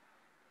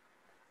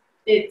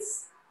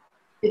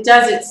 it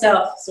does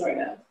itself, sort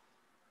of.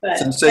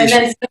 But, and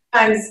then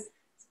sometimes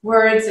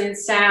words and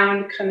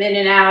sound come in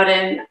and out,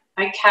 and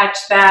I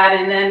catch that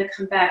and then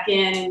come back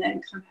in and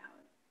then come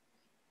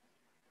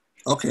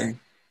out. Okay.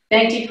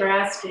 Thank you for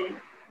asking.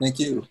 Thank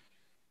you.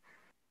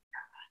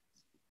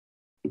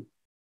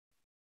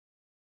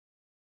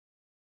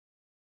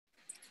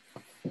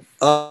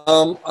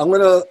 I'm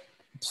going to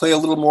play a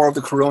little more of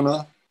the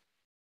Corona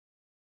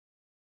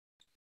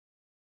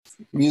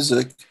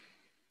music.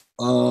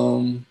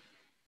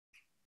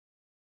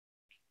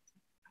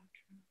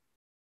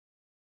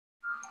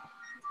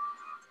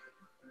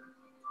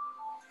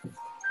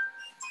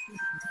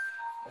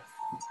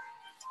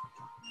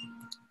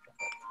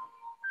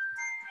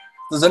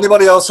 Does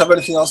anybody else have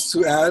anything else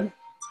to add?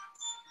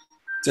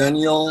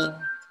 Daniel?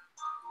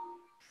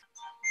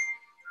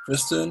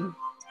 Kristin?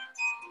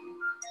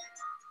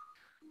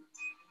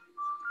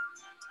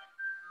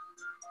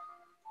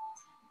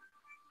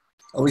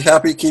 Are we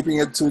happy keeping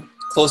it to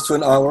close to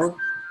an hour?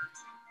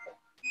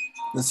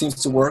 That seems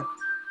to work.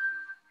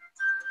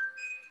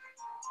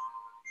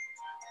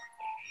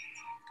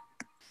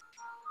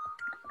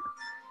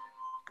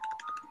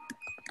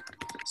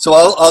 So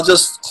I'll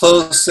just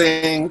close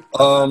saying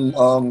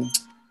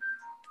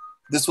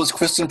this was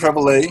Kristin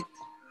Prevallet,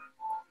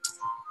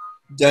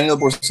 Daniel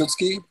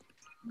Borzutzky,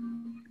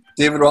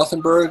 David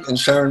Rothenberg, and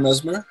Sharon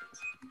Mesmer.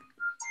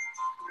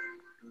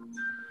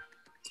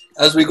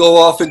 As we go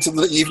off into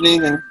the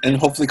evening and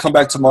hopefully come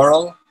back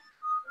tomorrow,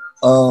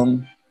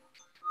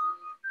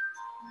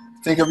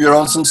 think of your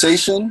own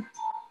sensation.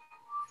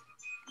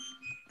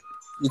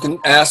 You can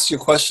ask your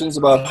questions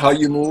about how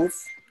you move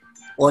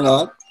or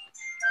not.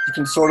 You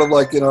can sort of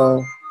like,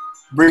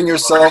 bring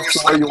yourself to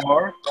where you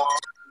are.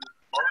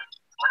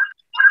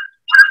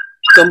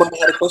 Somebody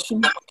had a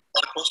question? No.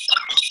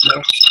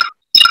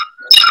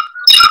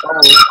 Oh.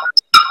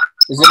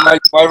 Is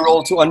it my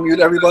role to unmute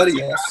everybody?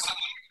 Yes.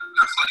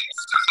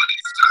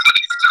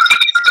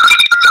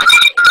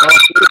 Oh,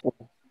 beautiful.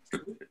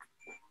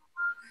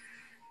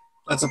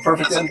 That's a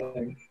perfect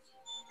ending.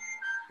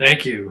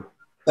 Thank you.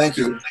 Thank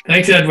you.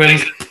 Thanks, Edwin.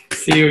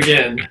 See you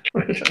again.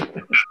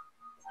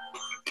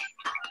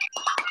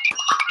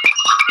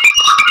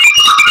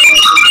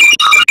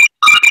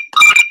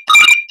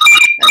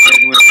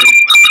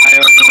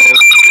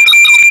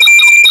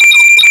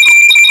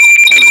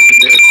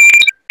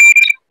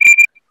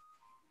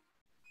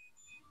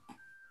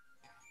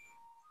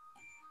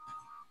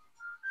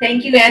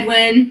 Thank you,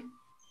 Edwin.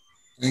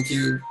 Thank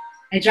you.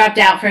 I dropped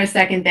out for a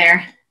second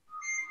there.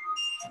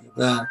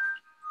 Back.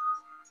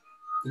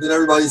 Look at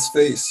everybody's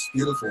face.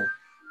 Beautiful.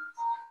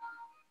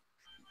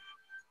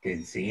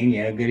 Good seeing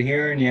you. Good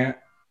hearing you.